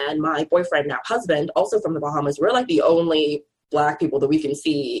 me and my boyfriend, now husband, also from the Bahamas, we're like the only Black people that we can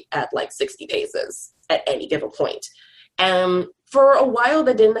see at like 60 paces at any given point. And for a while,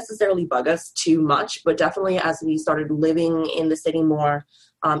 that didn't necessarily bug us too much, but definitely as we started living in the city more,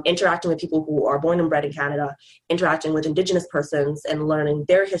 interacting with people who are born and bred in Canada, interacting with Indigenous persons and learning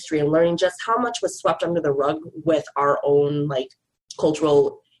their history and learning just how much was swept under the rug with our own like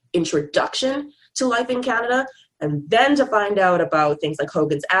cultural introduction to life in Canada. And then to find out about things like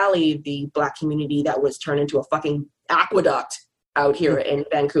Hogan's Alley, the Black community that was turned into a fucking aqueduct out here in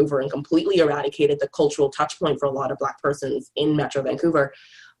Vancouver and completely eradicated the cultural touch point for a lot of Black persons in Metro Vancouver.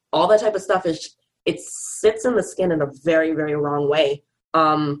 All that type of stuff it sits in the skin in a very, very wrong way.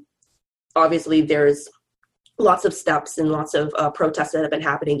 Obviously there's lots of steps and lots of protests that have been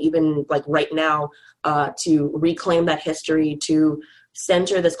happening, even like right now, to reclaim that history, to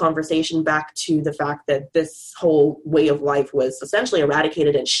center this conversation back to the fact that this whole way of life was essentially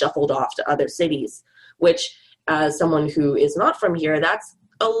eradicated and shuffled off to other cities, which as someone who is not from here, that's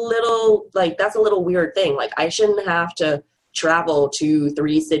a little weird thing. Like I shouldn't have to travel to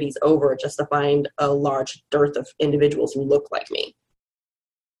 3 cities over just to find a large dearth of individuals who look like me.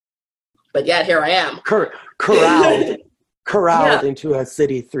 But yet here I am. Corralled into a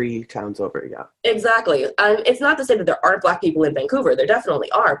city 3 towns over, yeah. Exactly. And it's not to say that there aren't Black people in Vancouver. There definitely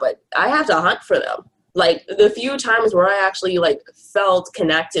are, but I have to hunt for them. Like the few times where I actually like felt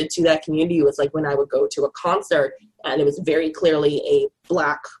connected to that community was like when I would go to a concert and it was very clearly a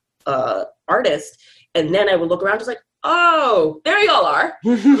Black artist. And then I would look around just like, oh, there you all are.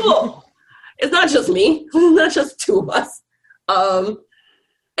 Cool. It's not just me. It's not just 2 of us.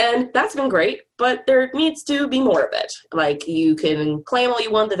 And that's been great, but there needs to be more of it. Like you can claim all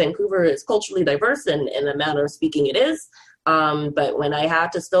you want that Vancouver is culturally diverse, and in a manner of speaking it is. But when I have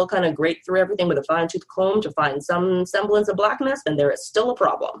to still kind of grate through everything with a fine-tooth comb to find some semblance of Blackness, then there is still a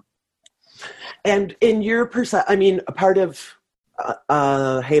problem. And in your a part of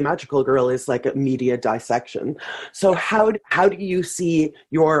Hey Magical Girl is like a media dissection. So how do you see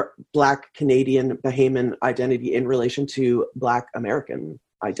your Black Canadian Bahamian identity in relation to Black American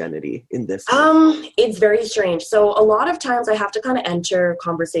identity in this? It's very strange. So a lot of times I have to kind of enter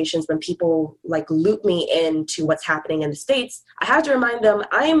conversations when people like loop me into what's happening in the States. I have to remind them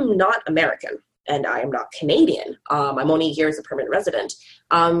I am not American and I am not Canadian. I'm only here as a permanent resident.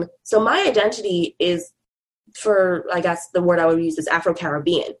 So my identity is, for, I guess the word I would use is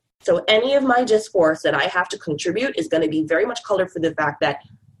Afro-Caribbean. So any of my discourse that I have to contribute is going to be very much colored for the fact that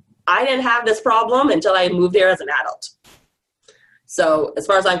I didn't have this problem until I moved here as an adult. So as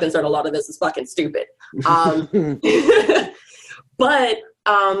far as I'm concerned, a lot of this is fucking stupid. But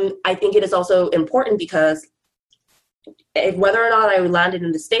I think it is also important because whether or not I landed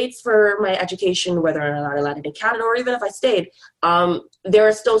in the States for my education, whether or not I landed in Canada, or even if I stayed, there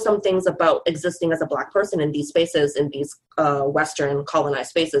are still some things about existing as a Black person in these spaces, in these Western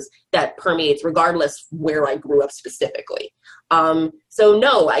colonized spaces, that permeates regardless where I grew up specifically. So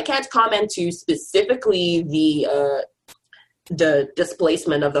no, I can't comment to specifically the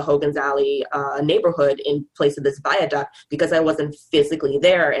displacement of the Hogan's Alley neighborhood in place of this viaduct because I wasn't physically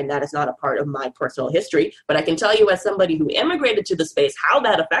there, and that is not a part of my personal history. But I can tell you as somebody who immigrated to the space how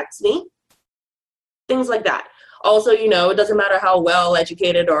that affects me. Things like that. Also, it doesn't matter how well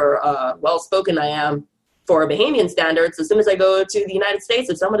educated or well spoken I am for Bahamian standards. As soon as I go to the United States,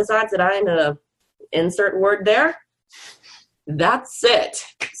 if someone decides that I'm gonna insert word there, that's it.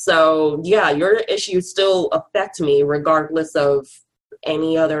 So yeah, your issues still affect me regardless of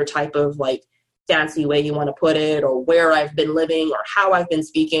any other type of like fancy way you want to put it, or where I've been living or how I've been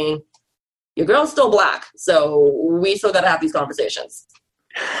speaking. Your girl's still Black, so we still gotta have these conversations.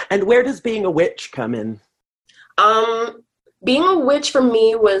 And where does being a witch come in? Being a witch for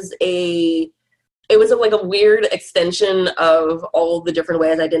me was like a weird extension of all the different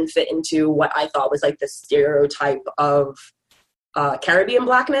ways I didn't fit into what I thought was like the stereotype of Caribbean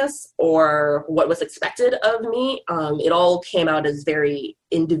Blackness or what was expected of me. It all came out as very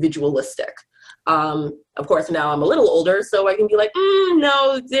individualistic. Of course, now I'm a little older, so I can be like,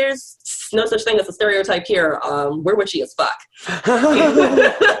 no, there's no such thing as a stereotype here. We're witchy as fuck.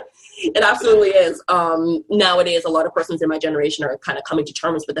 It absolutely is. Nowadays, a lot of persons in my generation are kind of coming to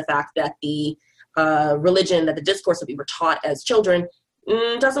terms with the fact that the religion, that the discourse that we were taught as children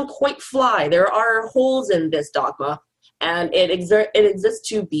doesn't quite fly. There are holes in this dogma. And it exists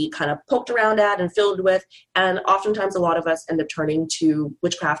to be kind of poked around at and filled with. And oftentimes a lot of us end up turning to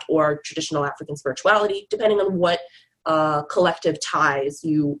witchcraft or traditional African spirituality, depending on what collective ties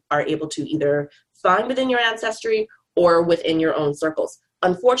you are able to either find within your ancestry or within your own circles.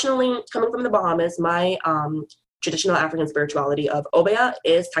 Unfortunately, coming from the Bahamas, my traditional African spirituality of Obeah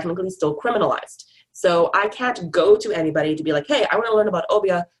is technically still criminalized. So I can't go to anybody to be like, hey, I want to learn about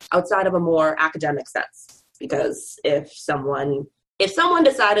Obeah outside of a more academic sense. Because if someone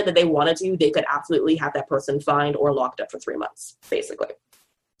decided that they wanted to, they could absolutely have that person fined or locked up for 3 months, basically.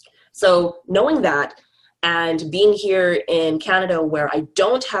 So knowing that and being here in Canada where I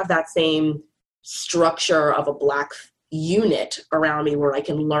don't have that same structure of a Black unit around me where I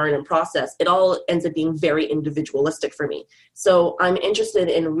can learn and process, it all ends up being very individualistic for me. So I'm interested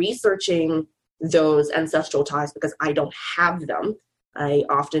in researching those ancestral ties because I don't have them. I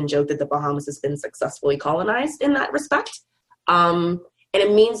often joke that the Bahamas has been successfully colonized in that respect. And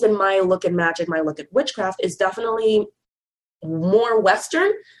it means that my look at magic, my look at witchcraft is definitely more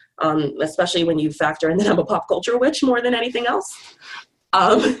Western, especially when you factor in that I'm a pop culture witch more than anything else.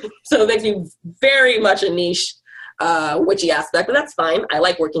 So it makes me very much a niche witchy aspect, but that's fine. I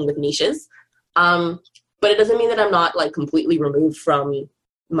like working with niches. But it doesn't mean that I'm not like completely removed from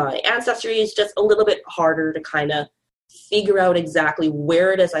my ancestry. It's just a little bit harder to kind of figure out exactly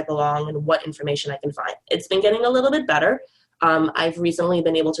where it is I belong and what information I can find. It's been getting a little bit better. I've recently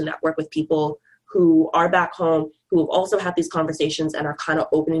been able to network with people who are back home, who have also had these conversations and are kind of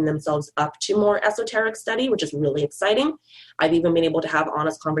opening themselves up to more esoteric study, which is really exciting. I've even been able to have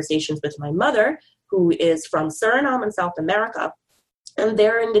honest conversations with my mother, who is from Suriname in South America, and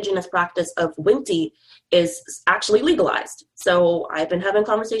their indigenous practice of Winti is actually legalized. So I've been having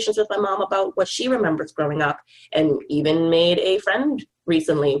conversations with my mom about what she remembers growing up, and even made a friend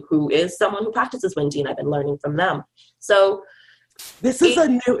recently who is someone who practices Winti, and I've been learning from them. So this is a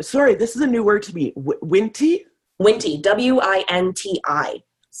new word to me. Winti? Winti, W-I-N-T-I.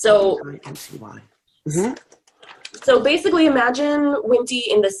 So W-I-N-T-Y. Mm-hmm. So basically imagine Winti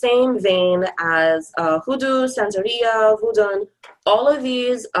in the same vein as Hoodoo, Santeria, Voodoo, all of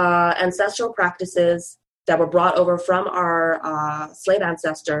these ancestral practices that were brought over from our slave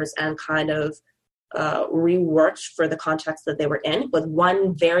ancestors and kind of reworked for the context that they were in, with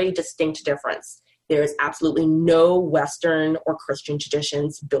one very distinct difference. There's absolutely no Western or Christian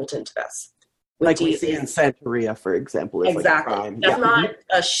traditions built into this. Like we see in Santeria, for example. Exactly. Like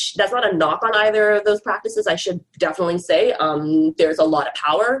That's not a knock on either of those practices, I should definitely say. There's a lot of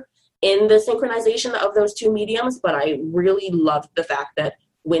power in the synchronization of those two mediums, but I really love the fact that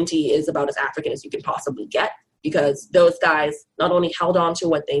Winti is about as African as you can possibly get, because those guys not only held on to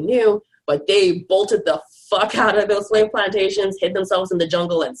what they knew, but they bolted the fuck out of those slave plantations, hid themselves in the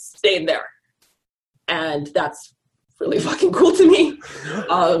jungle, and stayed there. And that's really fucking cool to me.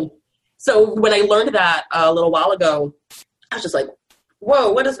 So when I learned that a little while ago, I was just like,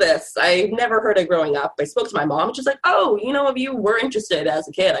 whoa, what is this? I never heard it growing up. I spoke to my mom, and she's like, oh, if you were interested as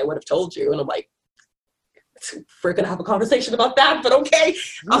a kid, I would have told you. And I'm like, we're going to have a conversation about that, but okay.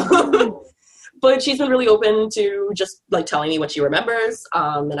 But she's been really open to just like telling me what she remembers.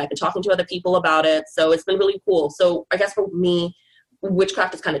 And I've been talking to other people about it. So it's been really cool. So I guess for me,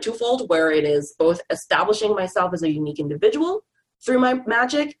 witchcraft is kind of twofold, where it is both establishing myself as a unique individual through my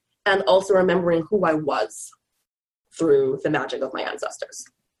magic, and also remembering who I was through the magic of my ancestors.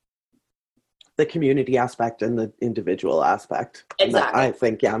 The community aspect and the individual aspect. Exactly. I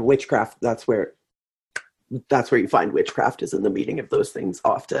think, witchcraft, that's where you find witchcraft, is in the meeting of those things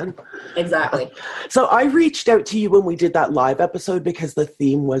often. Exactly. So I reached out to you when we did that live episode because the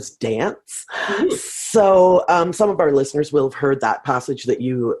theme was dance. Mm-hmm. So some of our listeners will have heard that passage that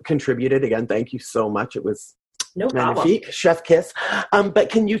you contributed. Again, thank you so much. It was no problem. Magnifique, chef kiss. But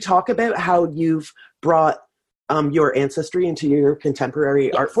can you talk about how you've brought your ancestry into your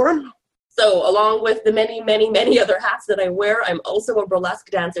contemporary art form? So along with the many, many, many other hats that I wear, I'm also a burlesque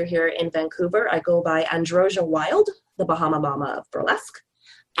dancer here in Vancouver. I go by Androsia Wild, the Bahama Mama of burlesque.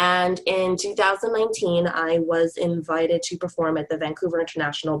 And in 2019, I was invited to perform at the Vancouver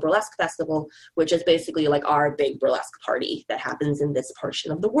International Burlesque Festival, which is basically like our big burlesque party that happens in this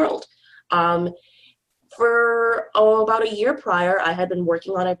portion of the world. For about a year prior, I had been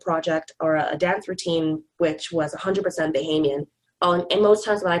working on a project or a dance routine, which was 100% Bahamian. And most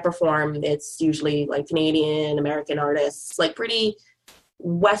times when I perform, it's usually like Canadian, American artists, like pretty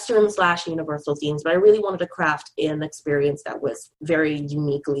Western/universal themes. But I really wanted to craft an experience that was very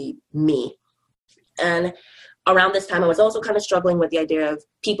uniquely me. And around this time, I was also kind of struggling with the idea of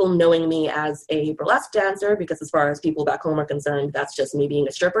people knowing me as a burlesque dancer, because as far as people back home are concerned, that's just me being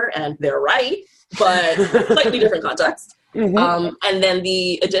a stripper, and they're right, but slightly different context. Mm-hmm. And then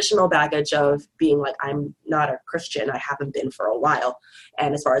the additional baggage of being like, I'm not a Christian, I haven't been for a while.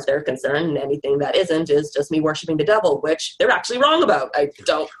 And as far as they're concerned, anything that isn't is just me worshiping the devil, which they're actually wrong about. I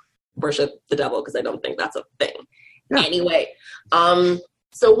don't worship the devil because I don't think that's a thing. Yeah. Anyway,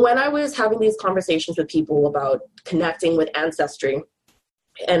 so when I was having these conversations with people about connecting with ancestry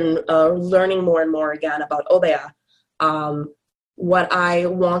and learning more and more again about Obeah, what I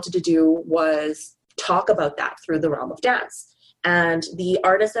wanted to do was talk about that through the realm of dance. And the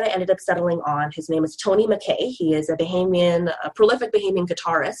artist that I ended up settling on, his name is Tony McKay. He is a prolific Bahamian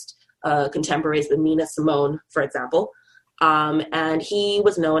guitarist, contemporaries with Nina Simone, for example. And he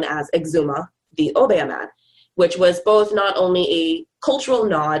was known as Exuma, the Obeah man, which was both not only a cultural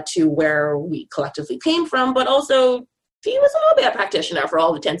nod to where we collectively came from, but also he was an Obeah practitioner for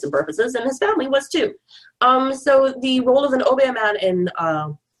all intents and purposes, and his family was too. So the role of an Obeah man in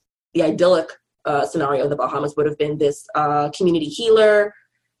the idyllic scenario of the Bahamas would have been this community healer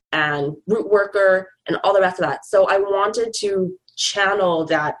and root worker and all the rest of that. So I wanted to channel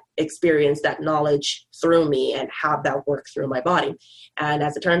that experience, that knowledge through me and have that work through my body. And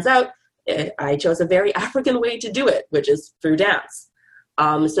as it turns out, I chose a very African way to do it, which is through dance.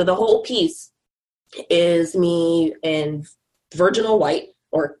 So the whole piece is me in virginal white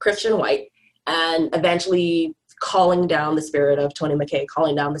or Christian white, and eventually calling down the spirit of Tony McKay,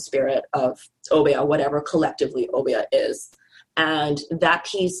 calling down the spirit of Obeah, whatever collectively Obeah is. And that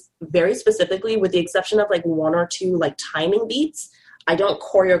piece, very specifically, with the exception of like one or two like timing beats, I don't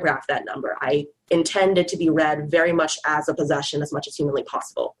choreograph that number. I intend it to be read very much as a possession as much as humanly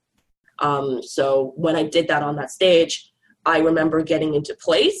possible. So when I did that on that stage, I remember getting into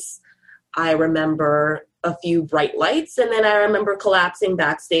place. I remember a few bright lights, and then I remember collapsing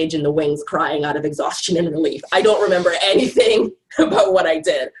backstage in the wings, crying out of exhaustion and relief. I don't remember anything about what I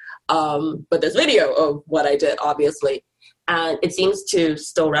did, but there's video of what I did, obviously. And it seems to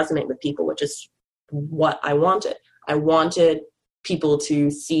still resonate with people, which is what I wanted. I wanted people to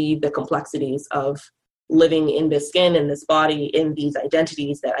see the complexities of living in this skin, in this body, in these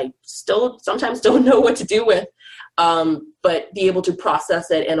identities that I still sometimes don't know what to do with, but be able to process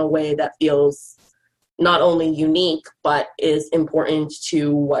it in a way that feels not only unique, but is important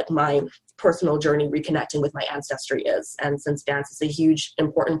to what my personal journey reconnecting with my ancestry is. And since dance is a huge,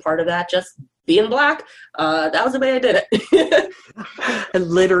 important part of that, just being Black, that was the way I did it. And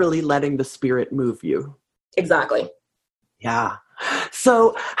literally letting the spirit move you. Exactly. Yeah.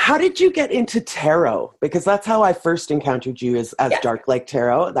 So how did you get into tarot? Because that's how I first encountered you as Dark Lake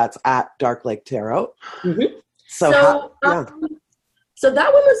Tarot. That's at Dark Lake Tarot. Mm-hmm. So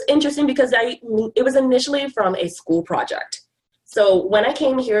that one was interesting because it was initially from a school project. So when I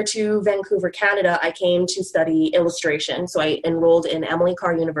came here to Vancouver, Canada, I came to study illustration. So I enrolled in Emily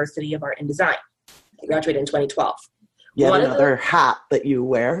Carr University of Art and Design. I graduated in 2012. Yet another hat that you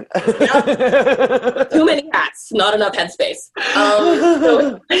wear. Yep. Too many hats, not enough headspace.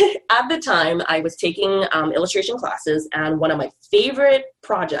 So at the time, I was taking illustration classes, and one of my favorite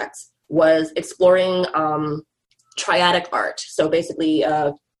projects was exploring triadic art. So basically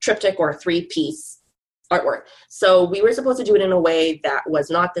a triptych or a 3-piece artwork. So we were supposed to do it in a way that was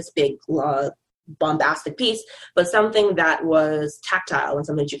not this big bombastic piece, but something that was tactile and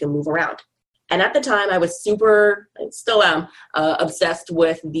something that you can move around. And at the time, I was still am, obsessed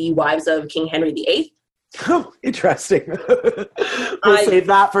with the wives of King Henry VIII. Oh, interesting. We'll save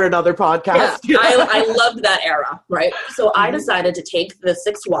that for another podcast. Yeah, I loved that era, right? So I decided to take the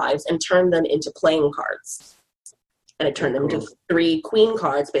 6 wives and turn them into playing cards. And I turned them into 3 queen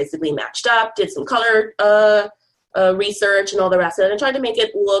cards, basically matched up, did some color research and all the rest of it, and tried to make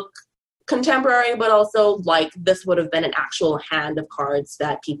it look contemporary, but also like this would have been an actual hand of cards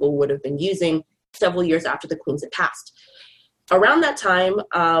that people would have been using several years after the queens had passed. Around that time,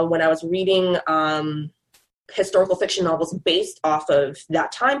 when I was reading historical fiction novels based off of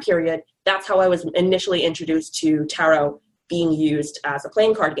that time period, that's how I was initially introduced to tarot being used as a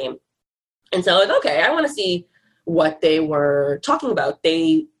playing card game. And so I was like, okay, I want to see what they were talking about.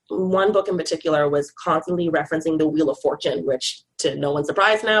 One book in particular was constantly referencing the Wheel of Fortune, which, to no one's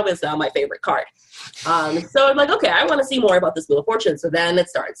surprise now, is now my favorite card. So I'm like, okay, I want to see more about this Wheel of Fortune. So then it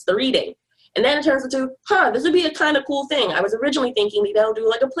starts the reading. And then it turns into, this would be a kind of cool thing. I was originally thinking maybe I'll do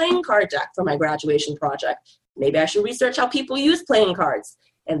like a playing card deck for my graduation project. Maybe I should research how people use playing cards.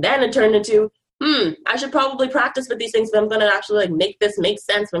 And then it turned into, I should probably practice with these things if I'm going to actually like make this make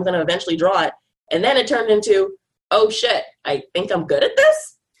sense, if I'm going to eventually draw it. And then it turned into, oh shit, I think I'm good at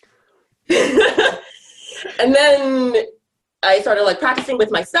this. And then I started like practicing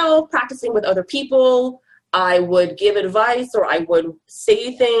with myself, practicing with other people. I would give advice or I would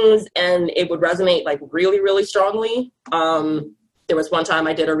say things and it would resonate like really, really strongly. There was one time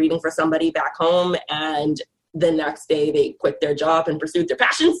I did a reading for somebody back home and the next day they quit their job and pursued their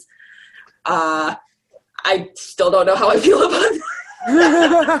passions. I still don't know how I feel about that.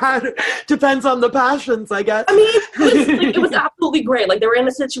 Depends on the passions, I guess. I mean, it was absolutely great. Like they were in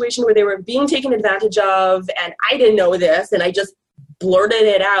a situation where they were being taken advantage of, and I didn't know this, and I just blurted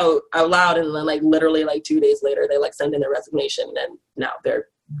it out loud, and then like literally like 2 days later, they like sent in their resignation, and now they're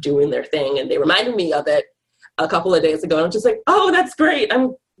doing their thing. And they reminded me of it a couple of days ago, and I'm just like, oh, that's great.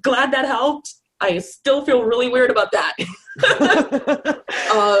 I'm glad that helped. I still feel really weird about that.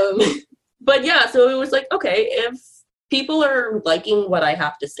 But yeah, so it was like, okay, if people are liking what I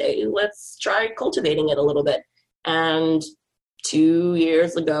have to say, let's try cultivating it a little bit. And 2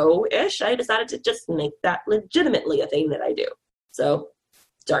 years ago-ish, I decided to just make that legitimately a thing that I do. So,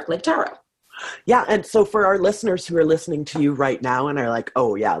 Dark Lake Tarot. Yeah, and so for our listeners who are listening to you right now and are like,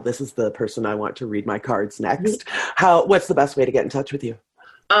 oh yeah, this is the person I want to read my cards next, what's the best way to get in touch with you?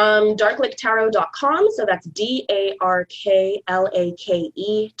 Darklaketarot.com. So that's DARKLAKE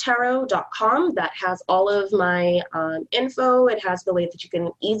tarot.com. That has all of my info. It has the way that you can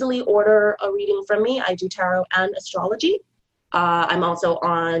easily order a reading from me. I do tarot and astrology. I'm also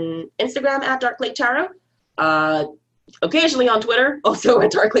on Instagram at Dark Lake Tarot. Occasionally on Twitter, also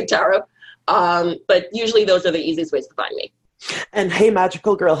at Dark Lake Tarot. But usually those are the easiest ways to find me. And Hey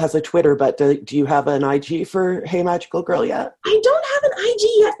Magical Girl has a Twitter, but do you have an IG for Hey Magical Girl yet? I don't have an IG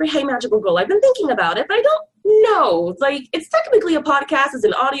yet for Hey Magical Girl. I've been thinking about it, but I don't know. Like, it's technically a podcast, it's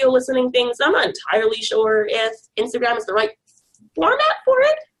an audio listening thing, so I'm not entirely sure if Instagram is the right format for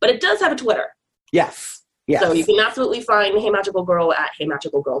it, but it does have a Twitter. Yes. Yes. So you can absolutely find Hey Magical Girl at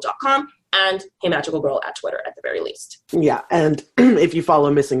heymagicalgirl.com and Hey Magical Girl at Twitter at the very least. Yeah, and if you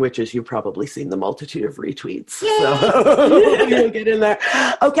follow Missing Witches, you've probably seen the multitude of retweets. So you'll get in there.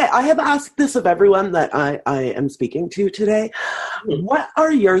 Okay, I have asked this of everyone that I am speaking to today. Mm-hmm. What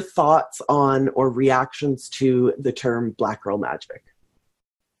are your thoughts on or reactions to the term Black Girl Magic?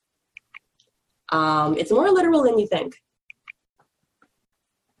 It's more literal than you think.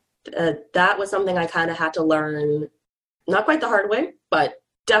 That was something I kind of had to learn, not quite the hard way, but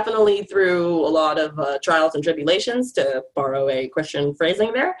definitely through a lot of trials and tribulations, to borrow a Christian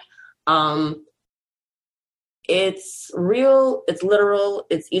phrasing there. It's real, it's literal,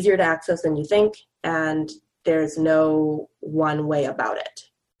 it's easier to access than you think, and there's no one way about it.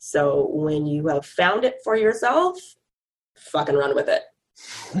 So when you have found it for yourself, fucking run with it.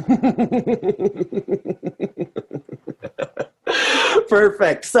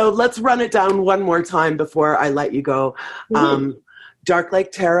 Perfect. So let's run it down one more time before I let you go. Dark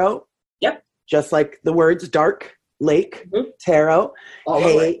Lake Tarot. Yep. Just like the words Dark Lake Tarot.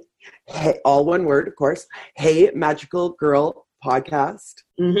 Hey, all one word, of course. Hey, Magical Girl Podcast.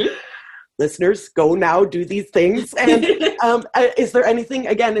 Listeners, go now, do these things. And is there anything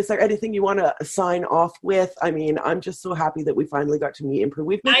you want to sign off with? I mean, I'm just so happy that we finally got to meet in person.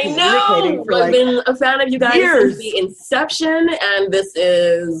 We've been communicating for I've been a fan of you guys years. Since the inception, and this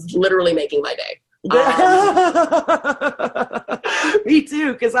is literally making my day. Me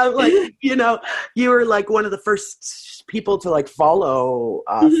too, because I'm like, you were like one of the first people to like follow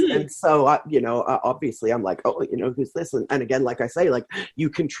us, and so obviously I'm like, oh, who's this? And again, like I say, like you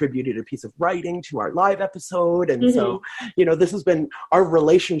contributed a piece of writing to our live episode, and so this has been our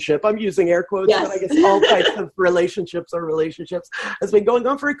relationship. I'm using air quotes, but I guess all types of relationships has been going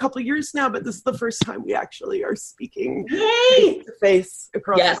on for a couple of years now. But this is the first time we actually are speaking face to face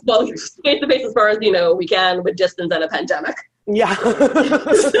across. Yes, well, face to face as far as we can with distance and a pandemic. Yeah.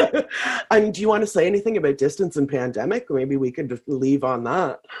 Do you want to say anything about distance and pandemic? Maybe we could just leave on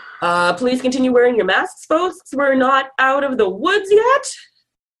that. Please continue wearing your masks, folks. We're not out of the woods yet.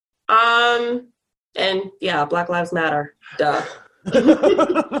 And yeah, Black Lives Matter. Duh.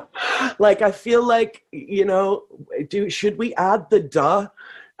 Like, I feel like, should we add the duh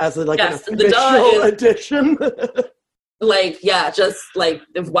as an official addition? Like, yeah, just like,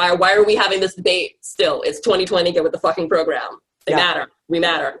 why are we having this debate still? It's 2020, get with the fucking program. They matter. We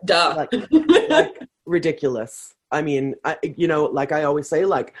matter. Duh. Like ridiculous. I mean, like I always say,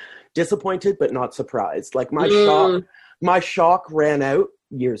 like, disappointed but not surprised. Like, my shock ran out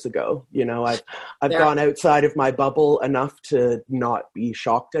years ago. I've gone outside of my bubble enough to not be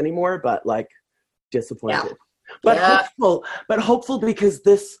shocked anymore, but like disappointed. Yeah. But hopeful because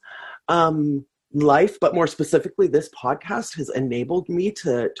this life, but more specifically this podcast, has enabled me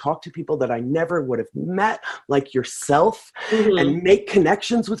to talk to people that I never would have met, like yourself, and make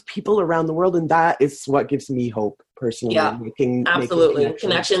connections with people around the world, and that is what gives me hope personally. Absolutely. Making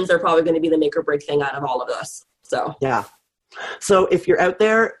connections are probably going to be the make or break thing out of all of this. So so if you're out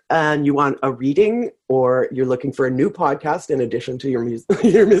there and you want a reading, or you're looking for a new podcast in addition to your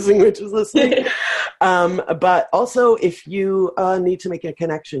Missing Witches listening, but also if you need to make a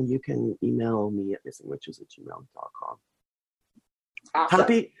connection, you can email me at missingwitches@gmail.com.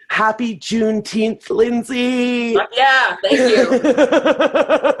 Awesome. Happy Juneteenth, Lindsay. Yeah, thank you.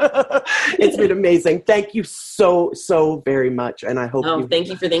 It's been amazing. Thank you so very much. And I hope thank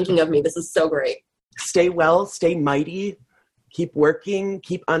you for thinking of me. This is so great. Stay well, stay mighty. Keep working,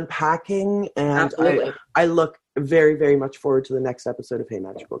 keep unpacking, and I look very, very much forward to the next episode of Hey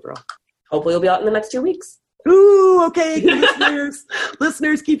Magical Girl. Hopefully we'll be out in the next 2 weeks. Ooh, okay,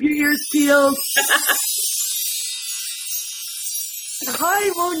 listeners, keep your ears peeled. Hi,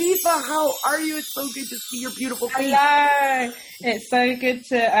 Monifa, how are you? It's so good to see your beautiful face. Hello, it's so good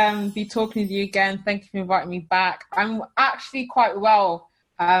to be talking to you again. Thank you for inviting me back. I'm actually quite well,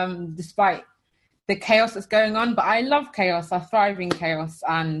 despite the chaos that's going on, but I love chaos. I thrive in chaos,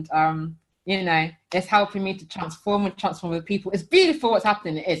 and it's helping me to transform with people. It's beautiful what's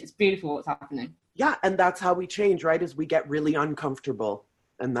happening. It's beautiful what's happening. Yeah, and that's how we change, right? Is we get really uncomfortable,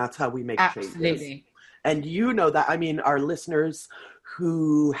 and that's how we make changes. Absolutely. And that, I mean, our listeners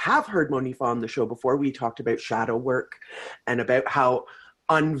who have heard Monifa on the show before, we talked about shadow work and about how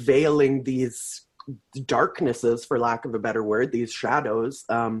unveiling these darknesses, for lack of a better word, these shadows,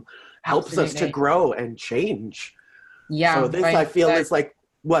 helps us to grow and change. Yeah. So this, I feel, is like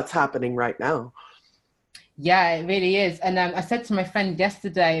what's happening right now. Yeah, it really is. And I said to my friend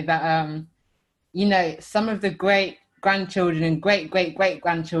yesterday that, some of the great grandchildren and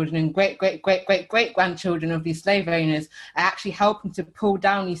great-great-great-grandchildren and great-great-great-great-great-grandchildren of these slave owners are actually helping to pull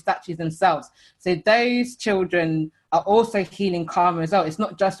down these statues themselves. So those children are also healing karma as well. It's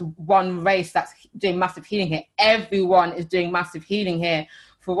not just one race that's doing massive healing here. Everyone is doing massive healing here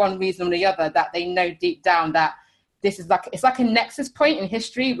for one reason or the other, that they know deep down that this is it's like a nexus point in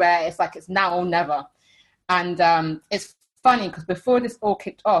history where it's like it's now or never. And it's funny because before this all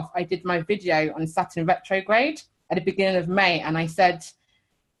kicked off, I did my video on Saturn retrograde at the beginning of May, and I said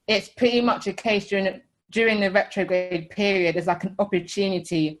it's pretty much a case during the retrograde period. It's like an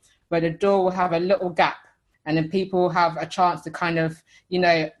opportunity where the door will have a little gap, And then people have a chance to kind of,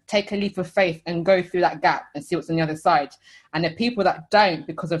 take a leap of faith and go through that gap and see what's on the other side. And the people that don't,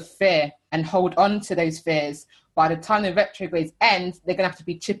 because of fear, and hold on to those fears, by the time the retrogrades end, they're going to have to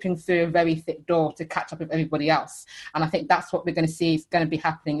be chipping through a very thick door to catch up with everybody else. And I think that's what we're going to see is going to be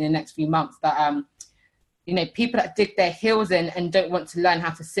happening in the next few months, that, people that dig their heels in and don't want to learn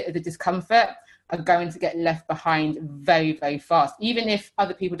how to sit with the discomfort are going to get left behind very, very fast. Even if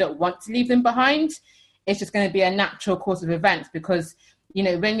other people don't want to leave them behind, it's just going to be a natural course of events, because,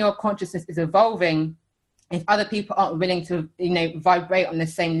 when your consciousness is evolving, if other people aren't willing to, vibrate on the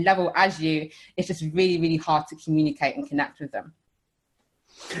same level as you, it's just really, really hard to communicate and connect with them.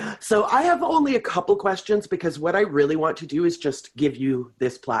 So I have only a couple questions, because what I really want to do is just give you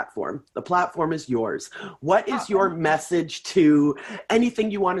this platform. The platform is yours. What is your message to anything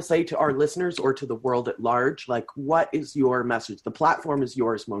you want to say to our listeners or to the world at large? Like, what is your message? The platform is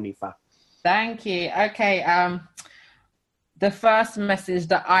yours, Monifa. Thank you. Okay. The first message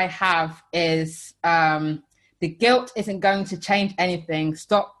that I have is the guilt isn't going to change anything.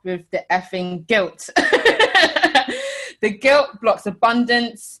 Stop with the effing guilt. The guilt blocks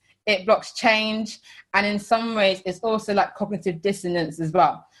abundance, it blocks change, and in some ways it's also like cognitive dissonance as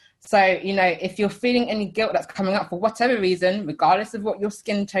well. So, if you're feeling any guilt that's coming up for whatever reason, regardless of what your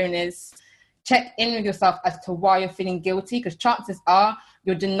skin tone is, check in with yourself as to why you're feeling guilty, because chances are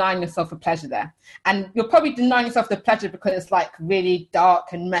you're denying yourself a pleasure there. And you're probably denying yourself the pleasure because it's like really dark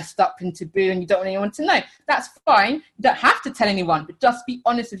and messed up and taboo and you don't want anyone to know. That's fine. You don't have to tell anyone, but just be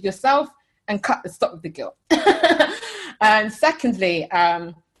honest with yourself and stop with the guilt. And secondly,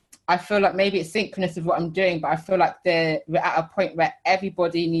 I feel like maybe it's synchronous with what I'm doing, but I feel like we're at a point where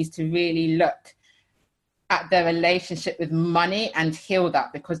everybody needs to really look at their relationship with money and heal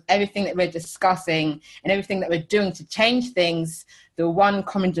that, because everything that we're discussing and everything that we're doing to change things, the one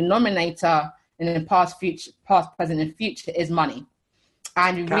common denominator in the past, present, and future is money.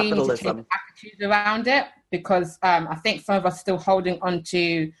 And we really need to change attitudes around it, because I think some of us are still holding on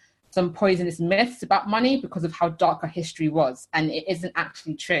to some poisonous myths about money because of how dark our history was, and it isn't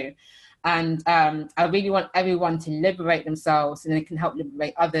actually true. And I really want everyone to liberate themselves, and they can help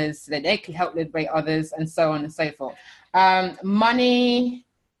liberate others, so that they can help liberate others, and so on and so forth. Money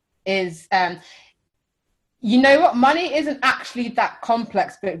is, money isn't actually that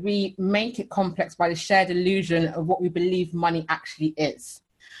complex, but we make it complex by the shared illusion of what we believe money actually is.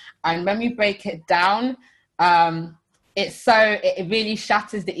 And when we break it down, it really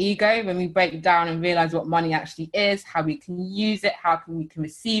shatters the ego when we break it down and realize what money actually is, how we can use it, how we can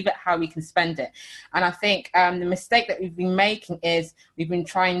receive it, how we can spend it. And I think the mistake that we've been making is we've been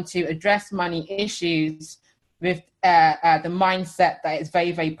trying to address money issues with the mindset that it's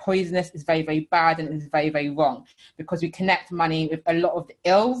very, very poisonous, it's very, very bad, and it's very, very wrong, because we connect money with a lot of the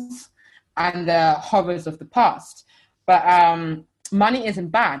ills and the horrors of the past. But money isn't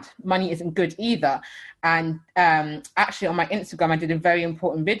bad. Money isn't good either. And actually on my Instagram, I did a very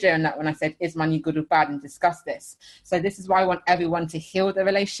important video on that when I said, is money good or bad, and discuss this. So this is why I want everyone to heal their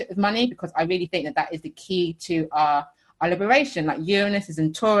relationship with money, because I really think that is the key to our liberation. Like Uranus is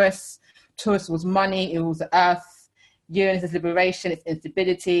in Taurus. Taurus was money, it was the earth. Uranus is liberation, it's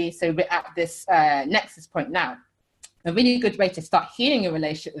instability. So we're at this nexus point now. A really good way to start healing your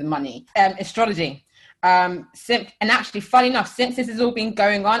relationship with money, astrology. And actually, funny enough, since this has all been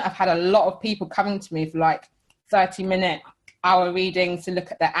going on, I've had a lot of people coming to me for like 30-minute hour readings to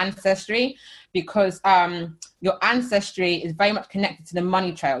look at their ancestry, because your ancestry is very much connected to the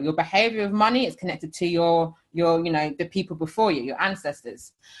money trail. Your behavior of money is connected to your the people before you, your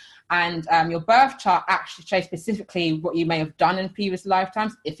ancestors. And your birth chart actually shows specifically what you may have done in previous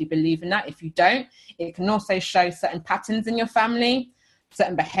lifetimes, if you believe in that. If you don't, it can also show certain patterns in your family,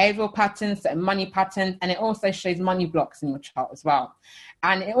 certain behavioral patterns, certain money patterns, and it also shows money blocks in your chart as well.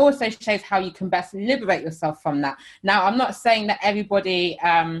 And it also shows how you can best liberate yourself from that. Now, I'm not saying that everybody,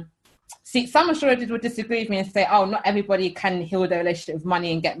 some astrologers would disagree with me and say, oh, not everybody can heal their relationship with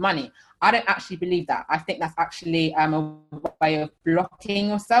money and get money. I don't actually believe that. I think that's actually a way of blocking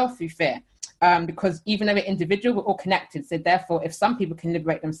yourself through fear. Because even though we're individual, we're all connected. So therefore, if some people can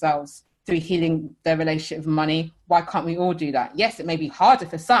liberate themselves through healing their relationship with money, why can't we all do that? Yes, it may be harder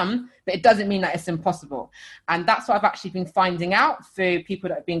for some, but it doesn't mean that it's impossible. And that's what I've actually been finding out through people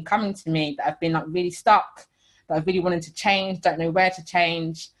that have been coming to me that have been like really stuck, that have really wanted to change, don't know where to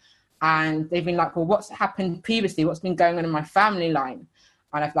change. And they've been like, well, what's happened previously? What's been going on in my family line?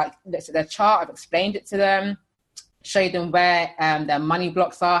 And I've like looked at their chart, I've explained it to them, showed them where their money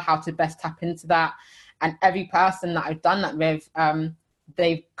blocks are, how to best tap into that. And every person that I've done that with,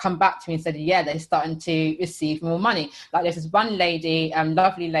 they've come back to me and said, yeah, they're starting to receive more money. Like there's this one lady,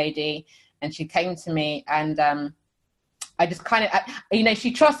 lovely lady, and she came to me, and I just kind of,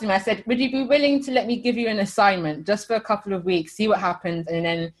 she trusted me. I said, would you be willing to let me give you an assignment just for a couple of weeks, see what happens, and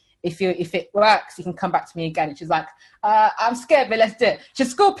then if it works, you can come back to me again. And she's like, I'm scared, but let's do it. She's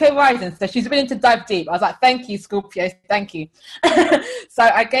Scorpio rising, so she's willing to dive deep. I was like, thank you, Scorpio, thank you. So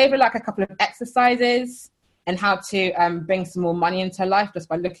I gave her like a couple of exercises and how to bring some more money into her life just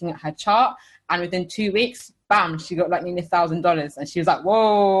by looking at her chart. And within 2 weeks, bam, she got like nearly $1,000. And she was like,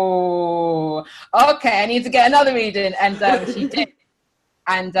 whoa, okay, I need to get another reading. And she did.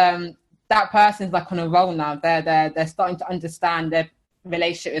 And that person's like on a roll now. They're starting to understand their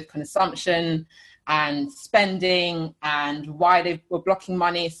relationship with consumption and spending and why they were blocking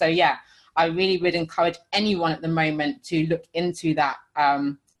money. So yeah, I really would encourage anyone at the moment to look into that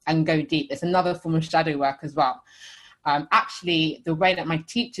and go deep. It's another form of shadow work as well. Actually, the way that my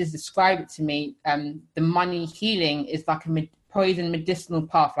teachers describe it to me, the money healing is like a poison medicinal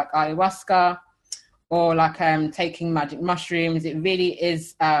path, like ayahuasca or like taking magic mushrooms. It really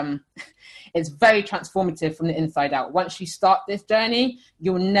is, it's very transformative from the inside out. Once you start this journey,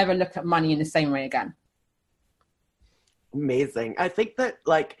 you'll never look at money in the same way again. Amazing. I think that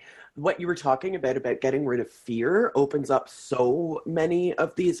like what you were talking about getting rid of fear opens up so many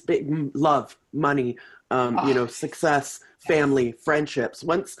of these big love, money, success, family, friendships.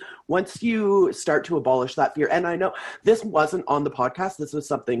 Once you start to abolish that fear, and I know this wasn't on the podcast, this was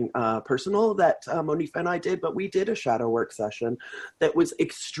something personal that Monifa and I did, but we did a shadow work session that was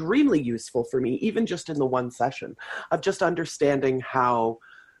extremely useful for me, even just in the one session of just understanding how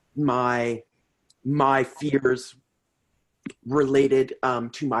my fears related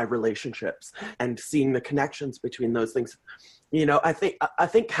to my relationships and seeing the connections between those things. I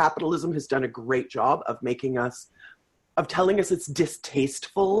think capitalism has done a great job of telling us it's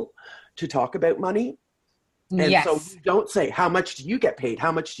distasteful to talk about money. And yes. So you don't say, how much do you get paid?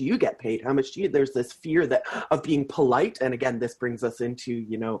 How much do you get paid? How much do you, there's this fear of being polite. And again, this brings us into,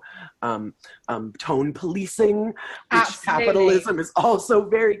 tone policing, which Absolutely. Capitalism is also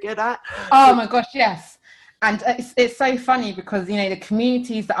very good at. Oh my gosh, yes. And it's so funny because, the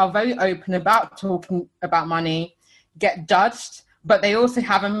communities that are very open about talking about money get judged, but they also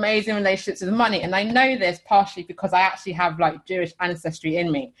have amazing relationships with money. And I know this partially because I actually have like Jewish ancestry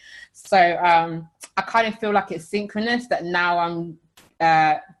in me. So I kind of feel like it's synchronous that now I'm,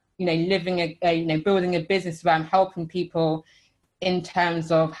 living building a business where I'm helping people in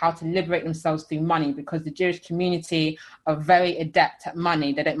terms of how to liberate themselves through money, because the Jewish community are very adept at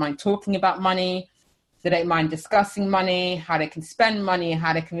money. They don't mind talking about money. They don't mind discussing money, how they can spend money,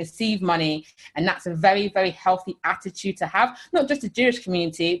 how they can receive money. And that's a very, very healthy attitude to have. Not just the Jewish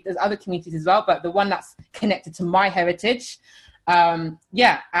community, there's other communities as well, but the one that's connected to my heritage. And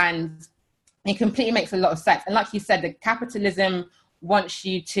it completely makes a lot of sense. And like you said, the capitalism wants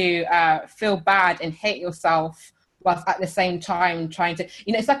you to feel bad and hate yourself whilst at the same time trying to,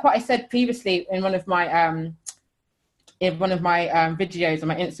 it's like what I said previously in one of my videos on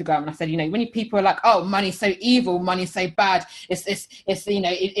my Instagram, and I said, when people are like, oh, money's so evil, money's so bad,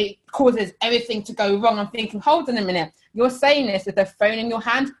 it causes everything to go wrong. I'm thinking, hold on a minute, you're saying this with a phone in your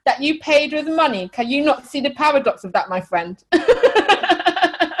hand that you paid with money. Can you not see the paradox of that, my friend?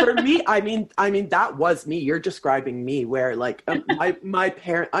 For me, I mean, that was me. You're describing me where like my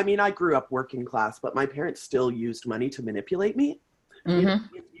parent, I grew up working class, but my parents still used money to manipulate me.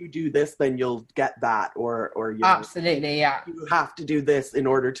 Mm-hmm. If you do this, then you'll get that, or absolutely, yeah. You have to do this in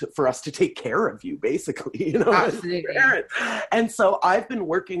order for us to take care of you, basically. Absolutely. And so I've been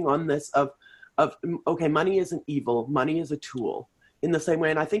working on this of okay, money isn't evil. Money is a tool. In the same way,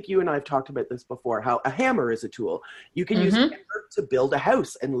 and I think you and I have talked about this before, how a hammer is a tool. You can use a hammer to build a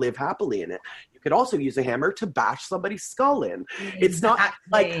house and live happily in it. You could also use a hammer to bash somebody's skull in. It's not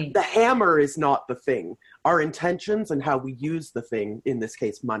like the hammer is not the thing. Our intentions and how we use the thing, in this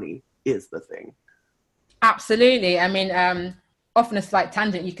case, money, is the thing. Absolutely. I mean, often a slight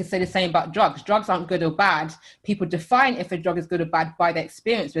tangent, you could say the same about drugs. Drugs aren't good or bad. People define if a drug is good or bad by their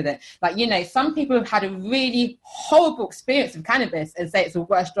experience with it. Like, some people have had a really horrible experience with cannabis and say it's the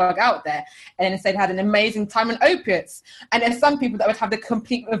worst drug out there. And then say they had an amazing time on opiates. And there's some people that would have the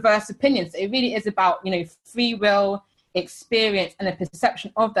complete reverse opinion. So it really is about, free will, experience, and the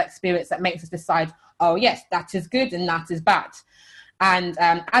perception of that experience that makes us decide, oh, yes, that is good and that is bad. And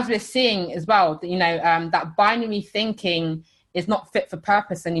as we're seeing as well, that binary thinking is not fit for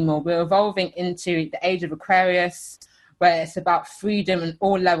purpose anymore. We're evolving into the age of Aquarius, where it's about freedom on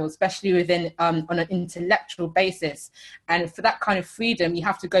all levels, especially within on an intellectual basis. And for that kind of freedom, you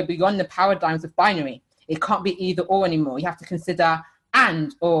have to go beyond the paradigms of binary. It can't be either or anymore. You have to consider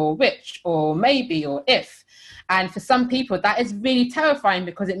and, or which, or maybe, or if. And for some people, that is really terrifying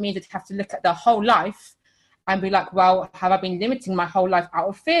because it means that you have to look at their whole life and be like, well, have I been limiting my whole life out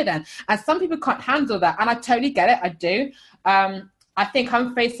of fear then? And some people can't handle that. And I totally get it. I do. I think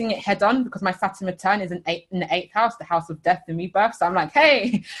I'm facing it head on because my Saturn return is in the 8th house, the house of death and rebirth. So I'm like,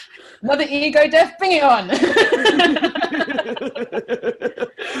 hey, another ego death, bring it on.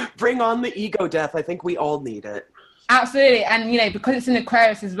 Bring on the ego death. I think we all need it. Absolutely. And, because it's in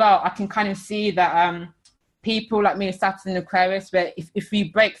Aquarius as well, I can kind of see that people like me with Saturn in Aquarius, where if we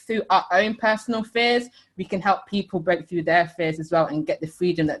break through our own personal fears, we can help people break through their fears as well and get the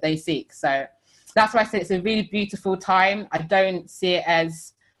freedom that they seek. So that's why I say it's a really beautiful time. I don't see it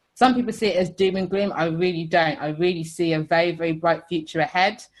as, some people see it as doom and gloom. I really don't. I really see a very, very bright future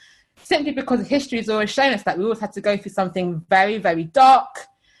ahead, simply because history has always shown us that we always had to go through something very, very dark,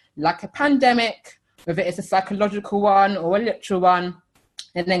 like a pandemic, whether it's a psychological one or a literal one.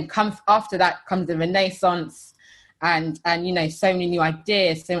 And then after that comes the Renaissance and so many new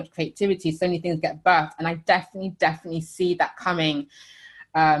ideas, so much creativity, so many things get birthed. And I definitely see that coming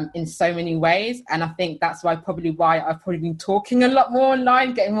in so many ways. And I think that's why I've probably been talking a lot more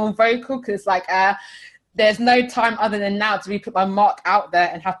online, getting more vocal, because there's no time other than now to really put my mark out there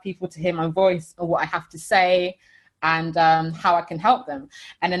and have people to hear my voice and what I have to say and how I can help them.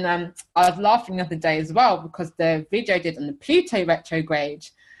 And then I was laughing the other day as well because the video I did on the Pluto retrograde,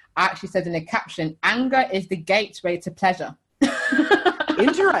 I actually said in the caption, anger is the gateway to pleasure.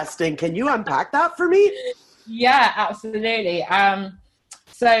 Interesting. Can you unpack that for me? Yeah, absolutely.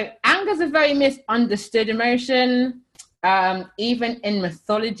 So anger is a very misunderstood emotion. Even in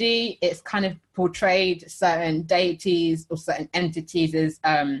mythology, it's kind of portrayed certain deities or certain entities as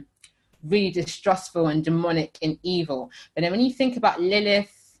really distrustful and demonic and evil. But then when you think about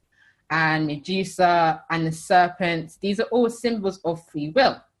Lilith and Medusa and the serpents, these are all symbols of free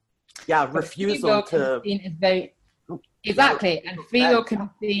will. Yeah, refusal to... Exactly. And free will can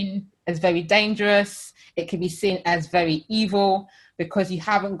be seen as very dangerous. It can be seen as very evil because you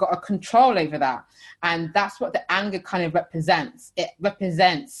haven't got a control over that. And that's what the anger kind of represents. It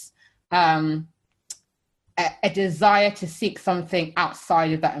represents a desire to seek something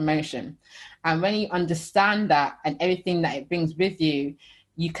outside of that emotion. And when you understand that and everything that it brings with you,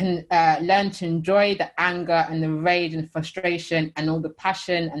 you can learn to enjoy the anger and the rage and frustration and all the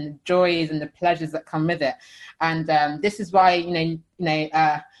passion and the joys and the pleasures that come with it. And this is why,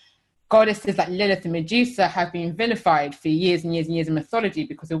 goddesses like Lilith and Medusa have been vilified for years and years and years in mythology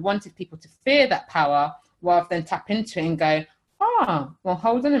because they wanted people to fear that power rather than tap into it and go, well,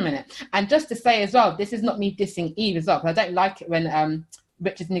 hold on a minute. And just to say as well, this is not me dissing Eve as well, because I don't like it when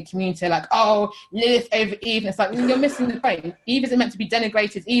witches in the community are like, oh, Lilith over Eve. And it's like, you're missing the point. Eve isn't meant to be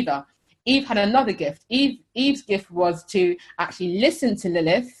denigrated either. Eve had another gift. Eve's gift was to actually listen to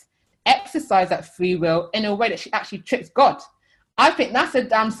Lilith, exercise that free will in a way that she actually tricked God. I think that's a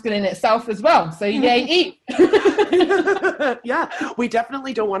damn skill in itself as well. So yay, Eve. Yeah, we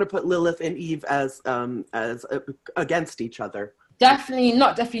definitely don't want to put Lilith and Eve as against each other. Definitely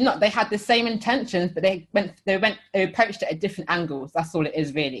not. They had the same intentions, but they approached it at different angles. That's all it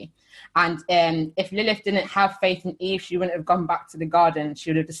is, really. And if Lilith didn't have faith in Eve, she wouldn't have gone back to the garden.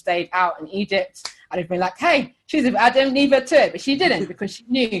 She would have just stayed out in Egypt and have been like, hey, she's with Adam, leave her to it. But she didn't, because she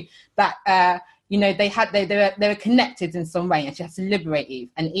knew that they were connected in some way, and she had to liberate Eve,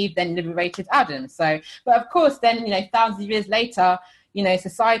 and Eve then liberated Adam. So, but of course, then thousands of years later,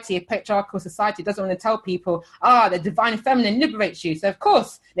 society, a patriarchal society, doesn't want to tell people, the divine feminine liberates you. So of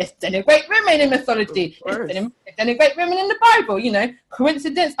course, let's denigrate women in mythology. Let's denigrate women in the Bible.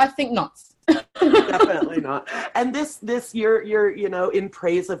 Coincidence? I think not. Definitely not. And this you're in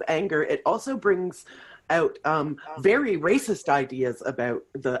praise of anger, it also brings out very racist ideas about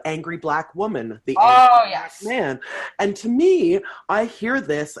the angry black woman, the angry black man. And to me, I hear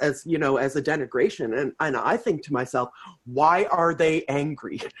this as, as a denigration. And I think to myself, why are they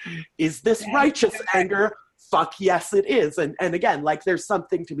angry? Is this righteous anger? Fuck yes, it is. And again, there's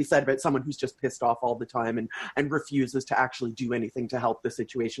something to be said about someone who's just pissed off all the time and refuses to actually do anything to help the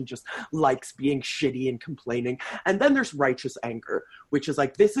situation, just likes being shitty and complaining. And then there's righteous anger, which is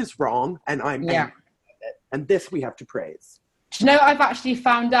like, this is wrong, and I'm angry. And this we have to praise. Do you know, I've actually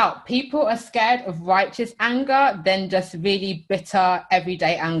found out people are scared of righteous anger than just really bitter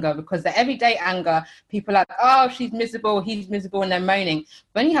everyday anger, because the everyday anger, people are like, oh, she's miserable, he's miserable, and they're moaning.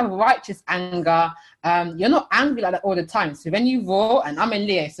 When you have righteous anger you're not angry like that all the time. So when you roar, and I'm a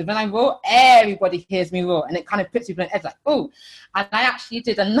Leo, so when I roar, everybody hears me roar, and it kind of puts people on edge, like, oh. And I actually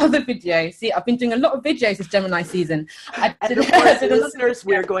did another video. See, I've been doing a lot of videos this Gemini season. And of course, listeners,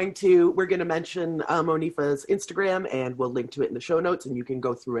 we're going to mention Monifa's Instagram, and we'll link to it in the show notes, and you can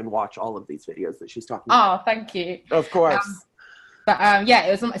go through and watch all of these videos that she's talking about. Oh, thank you. Of course. Yeah,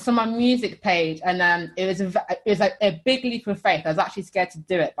 it's on my music page, and it was like a big leap of faith. I was actually scared to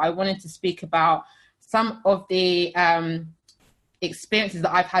do it, but I wanted to speak about some of the experiences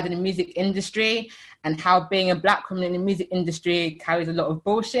that I've had in the music industry, and how being a Black woman in the music industry carries a lot of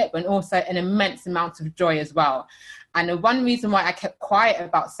bullshit, but also an immense amount of joy as well. And the one reason why I kept quiet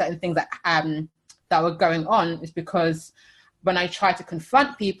about certain things that were going on is because when I tried to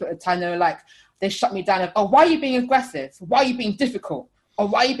confront people at the time, they shut me down. Oh, why are you being aggressive? Why are you being difficult? Or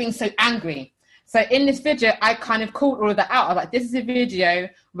why are you being so angry? So in this video, I kind of called all of that out. I was like, this is a video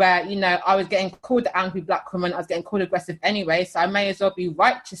where, I was getting called the angry Black woman. I was getting called aggressive anyway. So I may as well be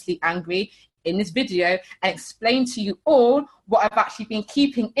righteously angry in this video and explain to you all what I've actually been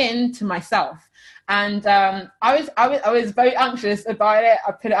keeping in to myself. And I was very anxious about it.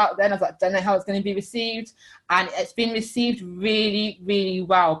 I put it out there and I was like, don't know how it's going to be received. And it's been received really, really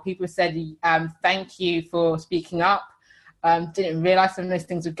well. People said, thank you for speaking up. Didn't realize some of those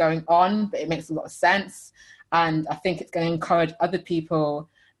things were going on, but it makes a lot of sense. And I think it's going to encourage other people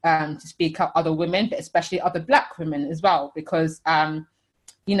to speak up, other women, but especially other Black women as well, because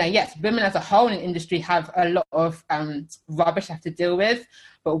yes, women as a whole in the industry have a lot of rubbish they have to deal with.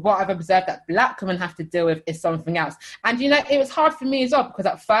 But what I've observed that Black women have to deal with is something else. And, it was hard for me as well, because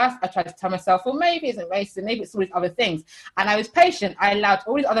at first I tried to tell myself, well, maybe it isn't racism, maybe it's all these other things. And I was patient. I allowed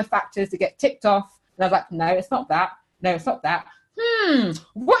all these other factors to get ticked off. And I was like, no, it's not that. No, it's not that.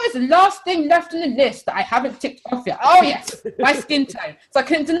 What is the last thing left on the list that I haven't ticked off yet? Oh, yes, my skin tone. So I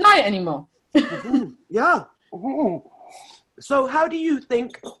couldn't deny it anymore. Yeah. So how do you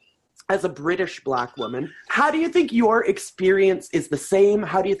think, as a British Black woman, how do you think your experience is the same?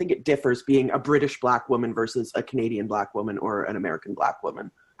 How do you think it differs being a British Black woman versus a Canadian Black woman or an American Black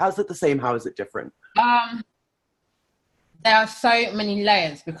woman? How's it the same? How is it different? There are so many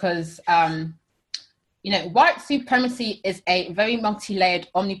layers because, white supremacy is a very multi-layered,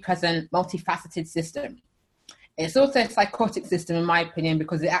 omnipresent, multifaceted system. It's also a psychotic system, in my opinion,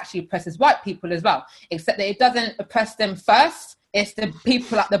 because it actually oppresses white people as well, except that it doesn't oppress them first. It's the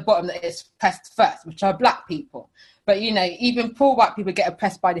people at the bottom that is oppressed first, which are Black people. But, even poor white people get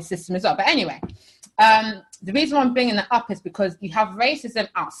oppressed by the system as well. But anyway, the reason why I'm bringing that up is because you have racism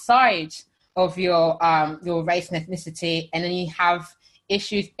outside of your race and ethnicity, and then you have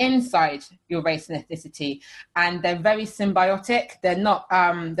issues inside your race and ethnicity, and they're very symbiotic. They're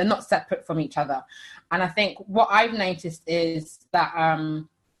not separate from each other. And I think what I've noticed is that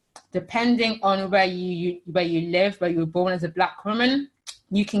depending on where you live, where you were born as a Black woman,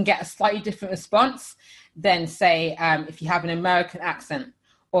 you can get a slightly different response than, say, if you have an American accent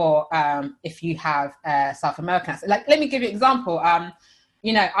or if you have a South American accent. Like, let me give you an example. I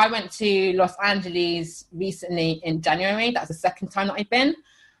went to Los Angeles recently in January. That's the second time that I've been.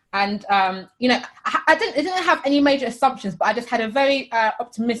 And, I didn't have any major assumptions, but I just had a very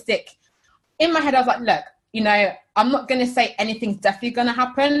optimistic, in my head, I was like, look, I'm not going to say anything's definitely going to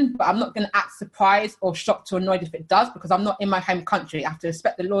happen, but I'm not going to act surprised or shocked or annoyed if it does, because I'm not in my home country. I have to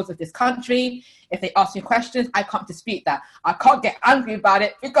respect the laws of this country. If they ask me questions, I can't dispute that. I can't get angry about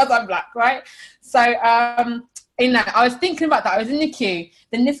it because I'm Black, right? So, I was thinking about that. I was in the queue.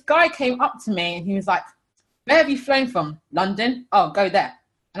 Then this guy came up to me and he was like, where have you flown from? London? Oh, go there.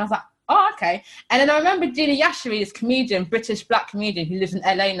 And I was like, oh, okay. And then I remember Gina Yashari, this comedian, British Black comedian who lives in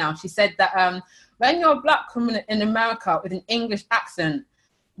LA now. She said that when you're a Black woman in America with an English accent,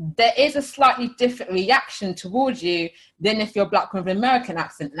 there is a slightly different reaction towards you than if you're a Black woman with an American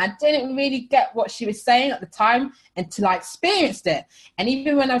accent. And I didn't really get what she was saying at the time until I experienced it. And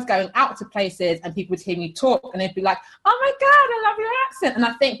even when I was going out to places and people would hear me talk and they'd be like, oh my God, I love your accent. And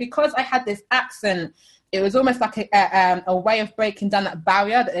I think because I had this accent, it was almost like a way of breaking down that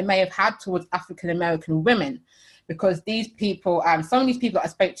barrier that they may have had towards African-American women. Because these people, some of these people that I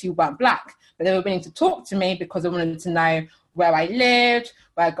spoke to weren't Black, but they were willing to talk to me because they wanted to know where I lived,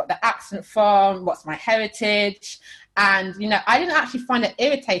 where I got the accent from, what's my heritage. And, I didn't actually find it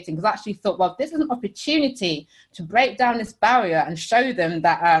irritating because I actually thought, well, this is an opportunity to break down this barrier and show them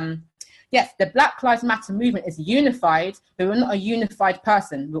that, yes, the Black Lives Matter movement is unified, but we're not a unified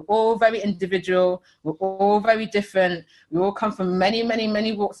person. We're all very individual. We're all very different. We all come from many, many,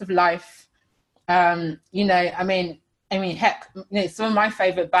 many walks of life. I mean, heck, some of my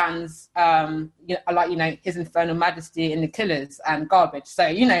favorite bands, are like, His Infernal Majesty and The Killers and Garbage. So,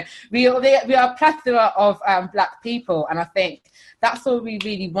 we are a plethora of Black people. And I think that's all we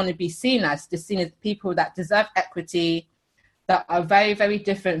really want to be seen as, just seen as people that deserve equity, that are very, very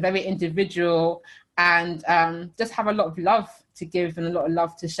different, very individual, and just have a lot of love to give and a lot of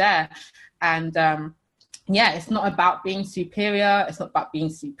love to share. And it's not about being superior. It's not about being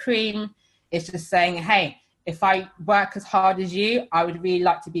supreme. It's just saying, hey, if I work as hard as you, I would really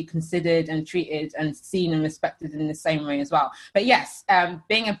like to be considered and treated and seen and respected in the same way as well. But yes,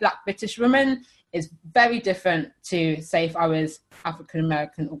 being a Black British woman is very different to, say, if I was African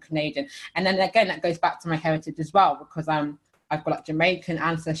American or Canadian. And then again, that goes back to my heritage as well, because I've got like Jamaican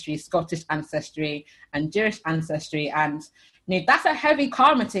ancestry, Scottish ancestry, and Jewish ancestry. And that's a heavy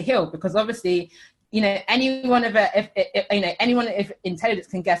karma to heal, because obviously, anyone of intelligence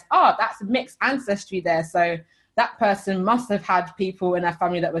can guess, that's mixed ancestry there. So that person must have had people in their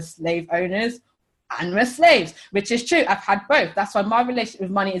family that were slave owners and were slaves, which is true. I've had both. That's why my relationship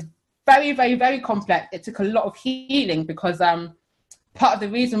with money is very, very, very complex. It took a lot of healing, because part of the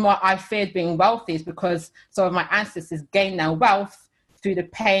reason why I feared being wealthy is because some of my ancestors gained their wealth through the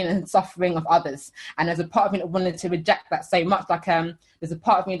pain and suffering of others. And there's a part of me that wanted to reject that so much. Like, there's a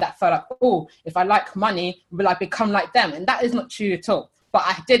part of me that felt like, if I like money, will I become like them? And that is not true at all. But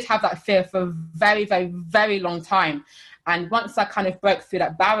I did have that fear for a very, very, very long time. And once I kind of broke through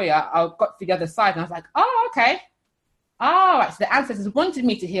that barrier, I got to the other side and I was like, okay. All right, so the ancestors wanted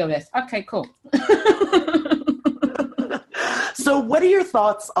me to heal this. Okay, cool. So what are your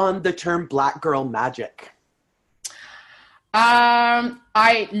thoughts on the term Black girl magic?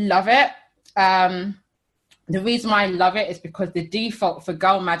 I love it. The reason why I love it is because the default for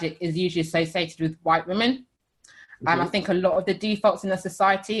girl magic is usually associated with white women. I think a lot of the defaults in the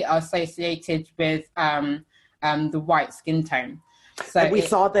society are associated with the white skin tone. So we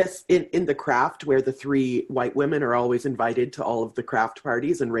saw this in The Craft, where the 3 white women are always invited to all of the craft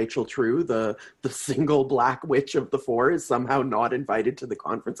parties, and Rachel True, the single Black witch of the 4, is somehow not invited to the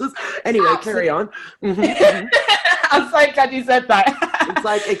conferences. Anyway, Carry on. I'm so glad you said that. It's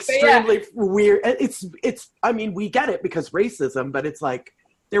like extremely weird. It's. I mean, we get it because racism, but it's like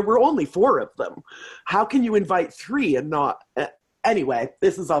there were only 4 of them. How can you invite 3 and not? Anyway,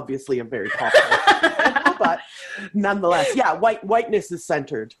 this is obviously a very popular, but nonetheless, whiteness is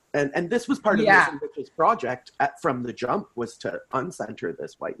centered, and this was part of this project from the jump, was to uncenter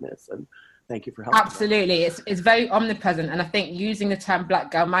this whiteness. And thank you for helping. Absolutely, it's very omnipresent, and I think using the term Black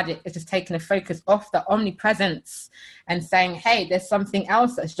girl magic is just taking the focus off the omnipresence and saying, hey, there's something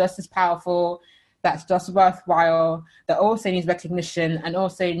else that's just as powerful, that's just worthwhile, that also needs recognition and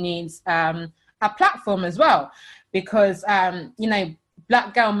also needs a platform as well. Because,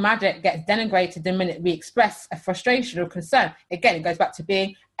 Black girl magic gets denigrated the minute we express a frustration or concern. Again, it goes back to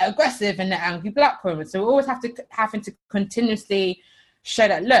being aggressive and the angry Black woman. So we always having to continuously show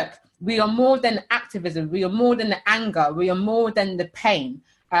that, look, we are more than activism. We are more than the anger. We are more than the pain.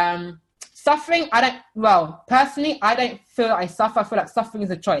 Suffering, personally, I don't feel like I suffer. I feel like suffering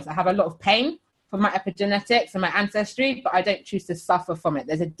is a choice. I have a lot of pain from my epigenetics and my ancestry, but I don't choose to suffer from it.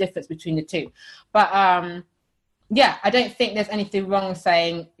 There's a difference between the two. But, I don't think there's anything wrong with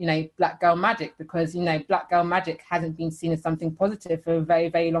saying, Black girl magic, because, Black girl magic hasn't been seen as something positive for a very,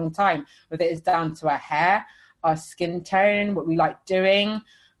 very long time, whether it's down to our hair, our skin tone, what we like doing.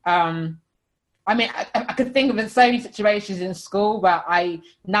 I could think of so many situations in school where I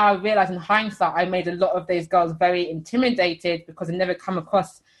realize in hindsight, I made a lot of those girls very intimidated because I never come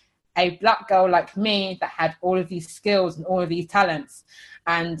across a Black girl like me that had all of these skills and all of these talents.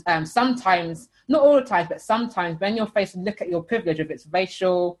 And sometimes, not all the time, but sometimes when you're faced with look at your privilege, if it's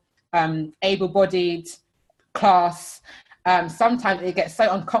racial, able-bodied, class, sometimes it gets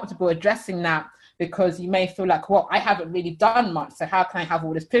so uncomfortable addressing that, because you may feel like, well, I haven't really done much, so how can I have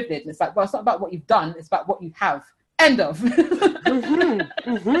all this privilege? And it's like, well, it's not about what you've done, it's about what you have. End of.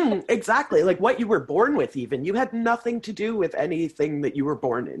 Exactly. Like what you were born with, even. You had nothing to do with anything that you were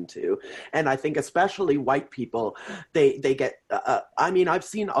born into. And I think especially white people, they get, I've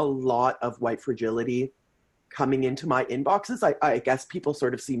seen a lot of white fragility coming into my inboxes. I guess people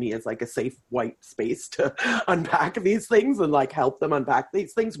sort of see me as like a safe white space to unpack these things and like help them unpack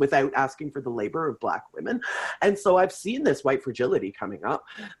these things without asking for the labor of Black women. And so I've seen this white fragility coming up,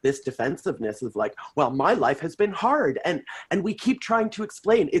 this defensiveness of like, well, my life has been hard. And we keep trying to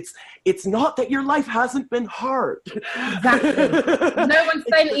explain it's not that your life hasn't been hard. Exactly. No one's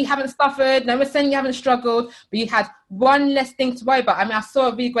saying that you haven't suffered. No one's saying you haven't struggled, but you had one less thing to worry about. I mean, I saw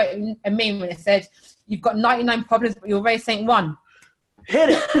a really great meme when it said, you've got 99 problems, but you're raising one. Hit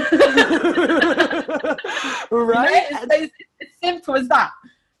it. Right? You know, it's simple as that.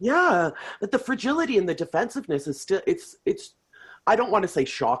 Yeah, but the fragility and the defensiveness is still, it's I don't want to say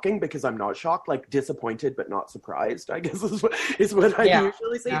shocking because I'm not shocked, like disappointed but not surprised, I guess is what I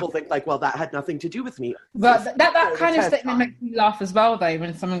usually say. People think like, well, that had nothing to do with me. But that kind of statement makes me laugh as well, though,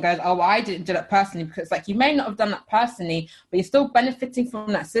 when someone goes, oh, well, I didn't do that personally, because it's like, you may not have done that personally, but you're still benefiting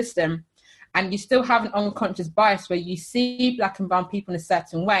from that system. And you still have an unconscious bias where you see Black and brown people in a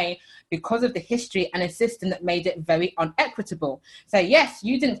certain way because of the history and a system that made it very unequitable. So yes,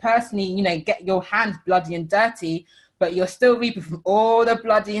 you didn't personally, you know, get your hands bloody and dirty, but you're still reaping from all the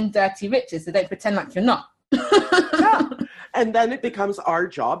bloody and dirty riches. So don't pretend like you're not. Yeah. And then it becomes our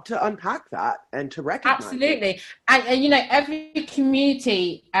job to unpack that and to recognize Absolutely. it. And you know, every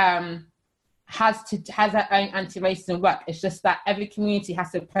community has their own anti-racism work. It's just that every community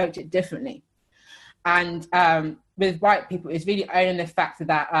has to approach it differently. And with white people, it's really owning the fact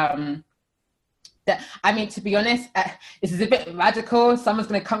that I mean, to be honest, this is a bit radical. Someone's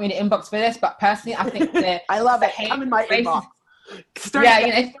going to come in the inbox for this, but personally, I think I love it. Come in my inbox.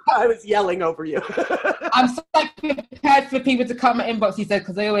 I was yelling over you. I'm so prepared for people to come in my inbox, he said,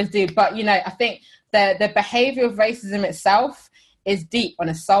 because I always do. But, you know, I think the behavior of racism itself is deep on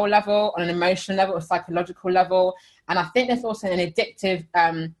a soul level, on an emotional level, a psychological level. And I think there's also an addiction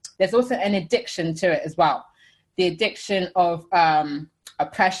to it as well. The addiction of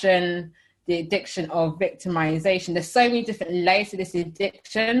oppression, the addiction of victimization. There's so many different layers to this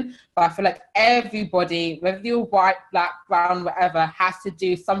addiction, but I feel like everybody, whether you're white, Black, brown, whatever, has to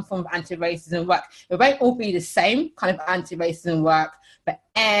do some form of anti-racism work. It won't all be the same kind of anti-racism work, but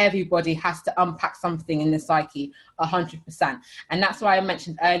everybody has to unpack something in the psyche 100%. And that's why I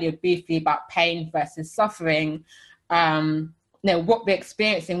mentioned earlier briefly about pain versus suffering. You know, what we're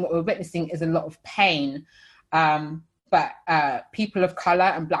experiencing, what we're witnessing is a lot of pain. But people of color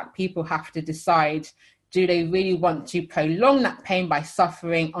and Black people have to decide, do they really want to prolong that pain by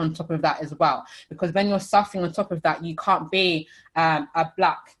suffering on top of that as well? Because when you're suffering on top of that, you can't be a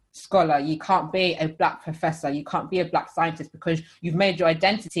Black scholar, you can't be a Black professor, you can't be a Black scientist, because you've made your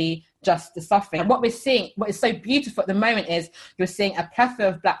identity just the suffering. And what we're seeing, what is so beautiful at the moment, is you're seeing a plethora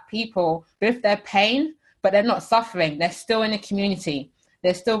of Black people with their pain, but they're not suffering. They're still in the community.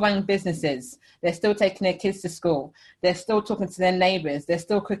 They're still running businesses. They're still taking their kids to school. They're still talking to their neighbors. They're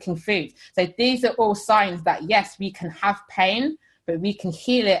still cooking food. So these are all signs that, yes, we can have pain, but we can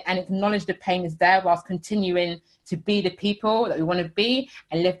heal it and acknowledge the pain is there whilst continuing to be the people that we want to be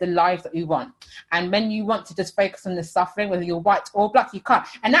and live the lives that we want. And when you want to just focus on the suffering, whether you're white or Black, you can't.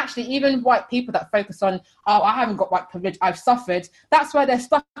 And actually, even white people that focus on, oh, I haven't got white privilege, I've suffered, that's why they're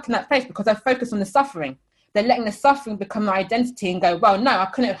stuck in that place, because they're focused on the suffering. They're letting the suffering become their identity and go, well, no, I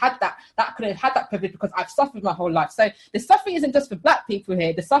couldn't have had that. That couldn't have had that privilege because I've suffered my whole life. So the suffering isn't just for Black people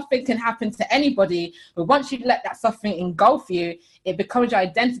here. The suffering can happen to anybody. But once you let that suffering engulf you, it becomes your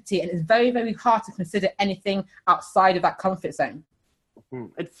identity. And it's very, very hard to consider anything outside of that comfort zone.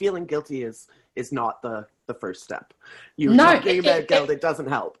 And feeling guilty is not the first step. You're talking about guilt. It doesn't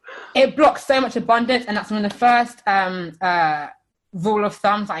help. It blocks so much abundance. And that's one of the first rule of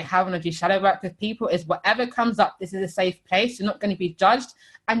thumbs I have when I do shadow work with people is, whatever comes up, this is a safe place. You're not going to be judged,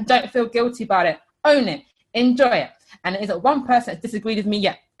 and don't feel guilty about it. Own it. Enjoy it. And there isn't one person that's disagreed with me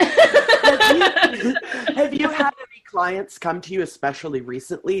yet. Have you had any clients come to you, especially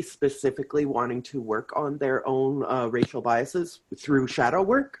recently, specifically wanting to work on their own racial biases through shadow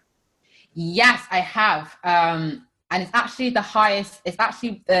work? Yes, I have. And it's actually the highest. It's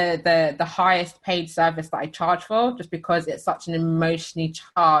actually the highest paid service that I charge for, just because it's such an emotionally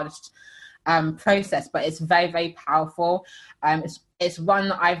charged process. But it's very, very powerful. It's one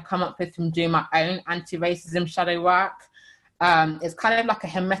that I've come up with from doing my own anti-racism shadow work. It's kind of like a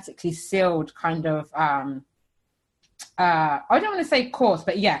hermetically sealed kind of. I don't want to say course,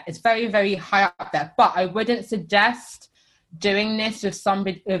 but yeah, it's very, very high up there. But I wouldn't suggest doing this with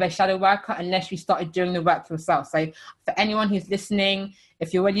somebody, with a shadow worker, unless you started doing the work yourself. So for anyone who's listening,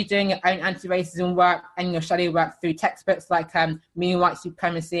 if you're already doing your own anti-racism work and your shadow work through textbooks like Me and White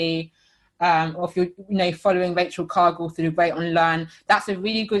Supremacy, or if you're following Rachel Cargill through Great on Learn, that's a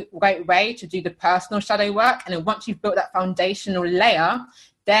really great way to do the personal shadow work. And then once you've built that foundational layer,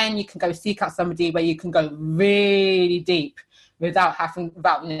 then you can go seek out somebody where you can go really deep without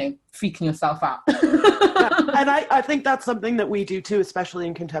freaking yourself out. And I think that's something that we do too, especially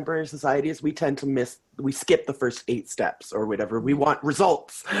in contemporary societies. We tend to we skip the first 8 steps or whatever. We want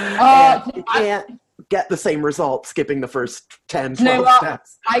results. You can't get the same result skipping the first 10, 12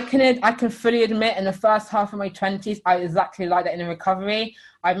 steps. I can fully admit, in the first half of my 20s, I was exactly like that in recovery.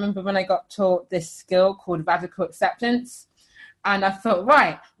 I remember when I got taught this skill called radical acceptance. And I thought,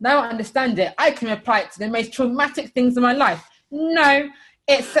 right, now I understand it. I can apply it to the most traumatic things in my life. No,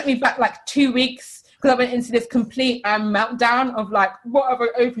 it set me back like 2 weeks because I went into this complete meltdown of like, what have I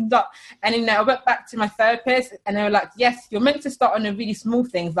opened up? And then I went back to my therapist and they were like, yes, you're meant to start on the really small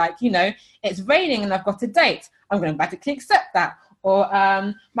things. Like, it's raining and I've got a date. I'm going to radically accept that. Or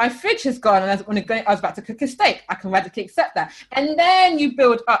my fridge has gone and I was about to cook a steak. I can radically accept that. And then you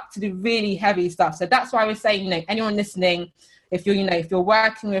build up to the really heavy stuff. So that's why I was saying, anyone listening, if you're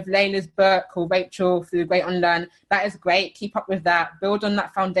working with Layla's book or Rachel through the Great Unlearn, that is great. Keep up with that. Build on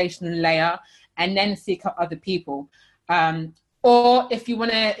that foundational layer and then seek out other people. Or if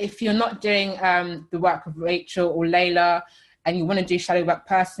you're not doing the work of Rachel or Layla and you want to do shadow work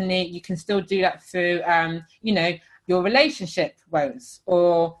personally, you can still do that through, your relationship woes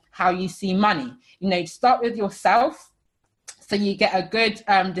or how you see money. Start with yourself so you get a good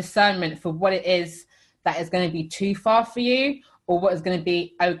discernment for what it is that is going to be too far for you or what is going to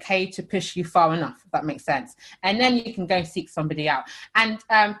be okay to push you far enough, if that makes sense. And then you can go seek somebody out. And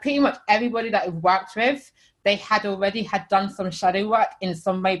pretty much everybody that I've worked with, they had already done some shadow work in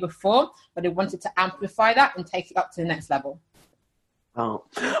some way before, but they wanted to amplify that and take it up to the next level. Oh,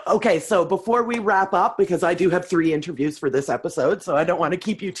 okay. So before we wrap up, because I do have 3 interviews for this episode, so I don't want to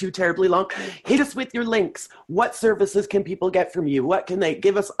keep you too terribly long, hit us with your links. What services can people get from you? What can they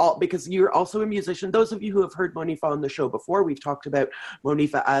give us all? Because you're also a musician. Those of you who have heard Monifa on the show before, we've talked about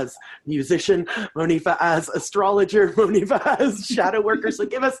Monifa as musician, Monifa as astrologer, Monifa as shadow worker. So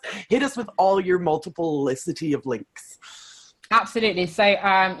hit us with all your multiplicity of links. Absolutely. So,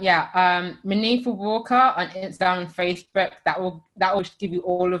 Monifa Walker on Instagram and Facebook. That will give you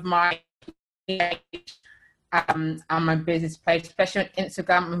all of my and my business page, especially on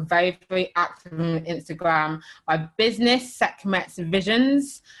Instagram. I'm very, very active on Instagram. My business, Sekhmet's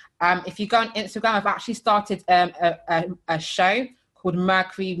Visions. If you go on Instagram, I've actually started a show called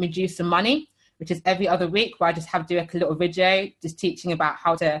Mercury Medusa Money, which is every other week where I just do a little video just teaching about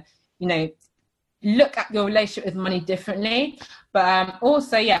how to, look at your relationship with money differently. But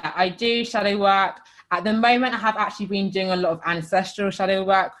also, I do shadow work. At the moment, I have actually been doing a lot of ancestral shadow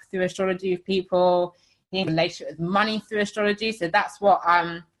work through astrology with people, in relationship with money through astrology. So that's what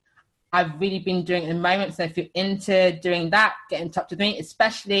I've really been doing at the moment. So if you're into doing that, get in touch with me,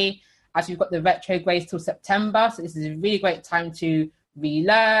 especially as we've got the retrogrades till September. So this is a really great time to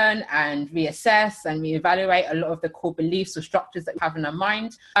relearn and reassess and reevaluate a lot of the core beliefs or structures that we have in our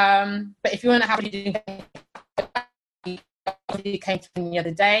mind. But if you want to have she came to me the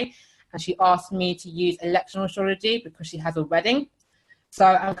other day and she asked me to use electional astrology because she has a wedding. So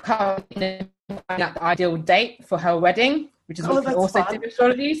I'm currently finding out the ideal date for her wedding, which is what we can also do with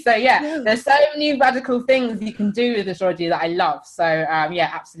astrology. So there's so many radical things you can do with astrology that I love. So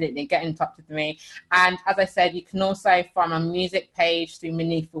absolutely, get in touch with me. And as I said, you can also find my music page through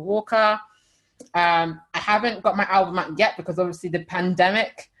Monifa Walker. I haven't got my album out yet because obviously the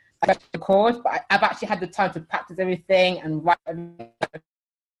pandemic, I got to record, but I've actually had the time to practice everything and write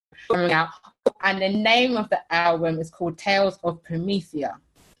everything out. And the name of the album is called Tales of Promethea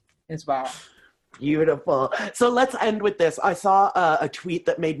as well. Beautiful. So let's end with this. I saw a tweet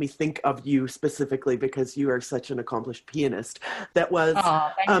that made me think of you specifically because you are such an accomplished pianist. That was,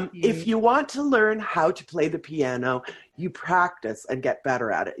 if you want to learn how to play the piano, you practice and get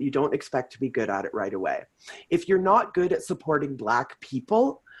better at it. You don't expect to be good at it right away. If you're not good at supporting Black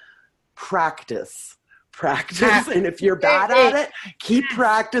people, practice. And if you're bad at it, keep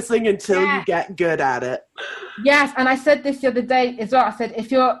practicing until you get good at it. Yes, and I said this the other day as well. I said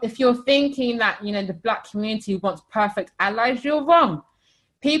if you're thinking that the Black community wants perfect allies, you're wrong.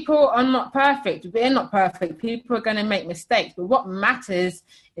 People are not perfect. We're not perfect. People are going to make mistakes. But what matters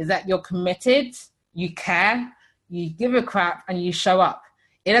is that you're committed, you care, you give a crap, and you show up.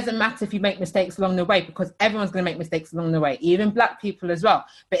 It doesn't matter if you make mistakes along the way because everyone's going to make mistakes along the way, even Black people as well.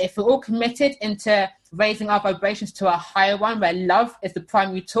 But if we're all committed into raising our vibrations to a higher one where love is the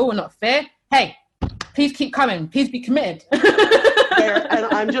primary tool, not fear, hey, please keep coming. Please be committed. And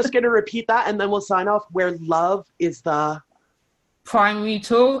I'm just going to repeat that and then we'll sign off. Where love is the primary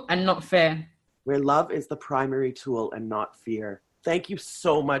tool and not fear. Where love is the primary tool and not fear. Thank you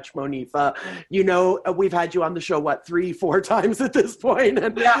so much, Monifa. We've had you on the show, 3-4 times at this point.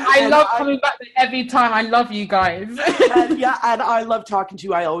 And, I love coming back every time. I love you guys. and I love talking to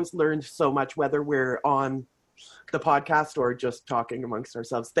you. I always learned so much, whether we're on the podcast or just talking amongst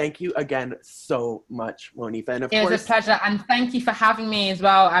ourselves. Thank you again so much, Monifa. And it was a pleasure. And thank you for having me as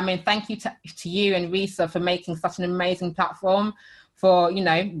well. I mean, thank you to you and Risa for making such an amazing platform for,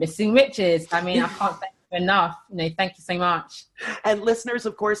 Missing Witches. I mean, I can't thank enough. Thank you so much. And listeners,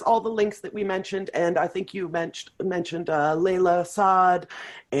 of course, all the links that we mentioned, and I think you mentioned Layla Saad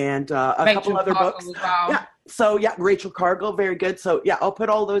and a couple other books. As well. Yeah. So yeah, Rachel Cargill, very good. So yeah, I'll put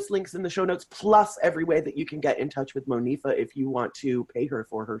all those links in the show notes, plus every way that you can get in touch with Monifa if you want to pay her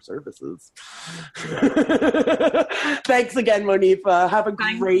for her services. Thanks again, Monifa. Have a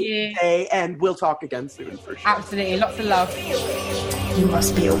great day, and we'll talk again soon for sure. Absolutely, lots of love. You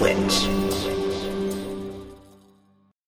must be a witch.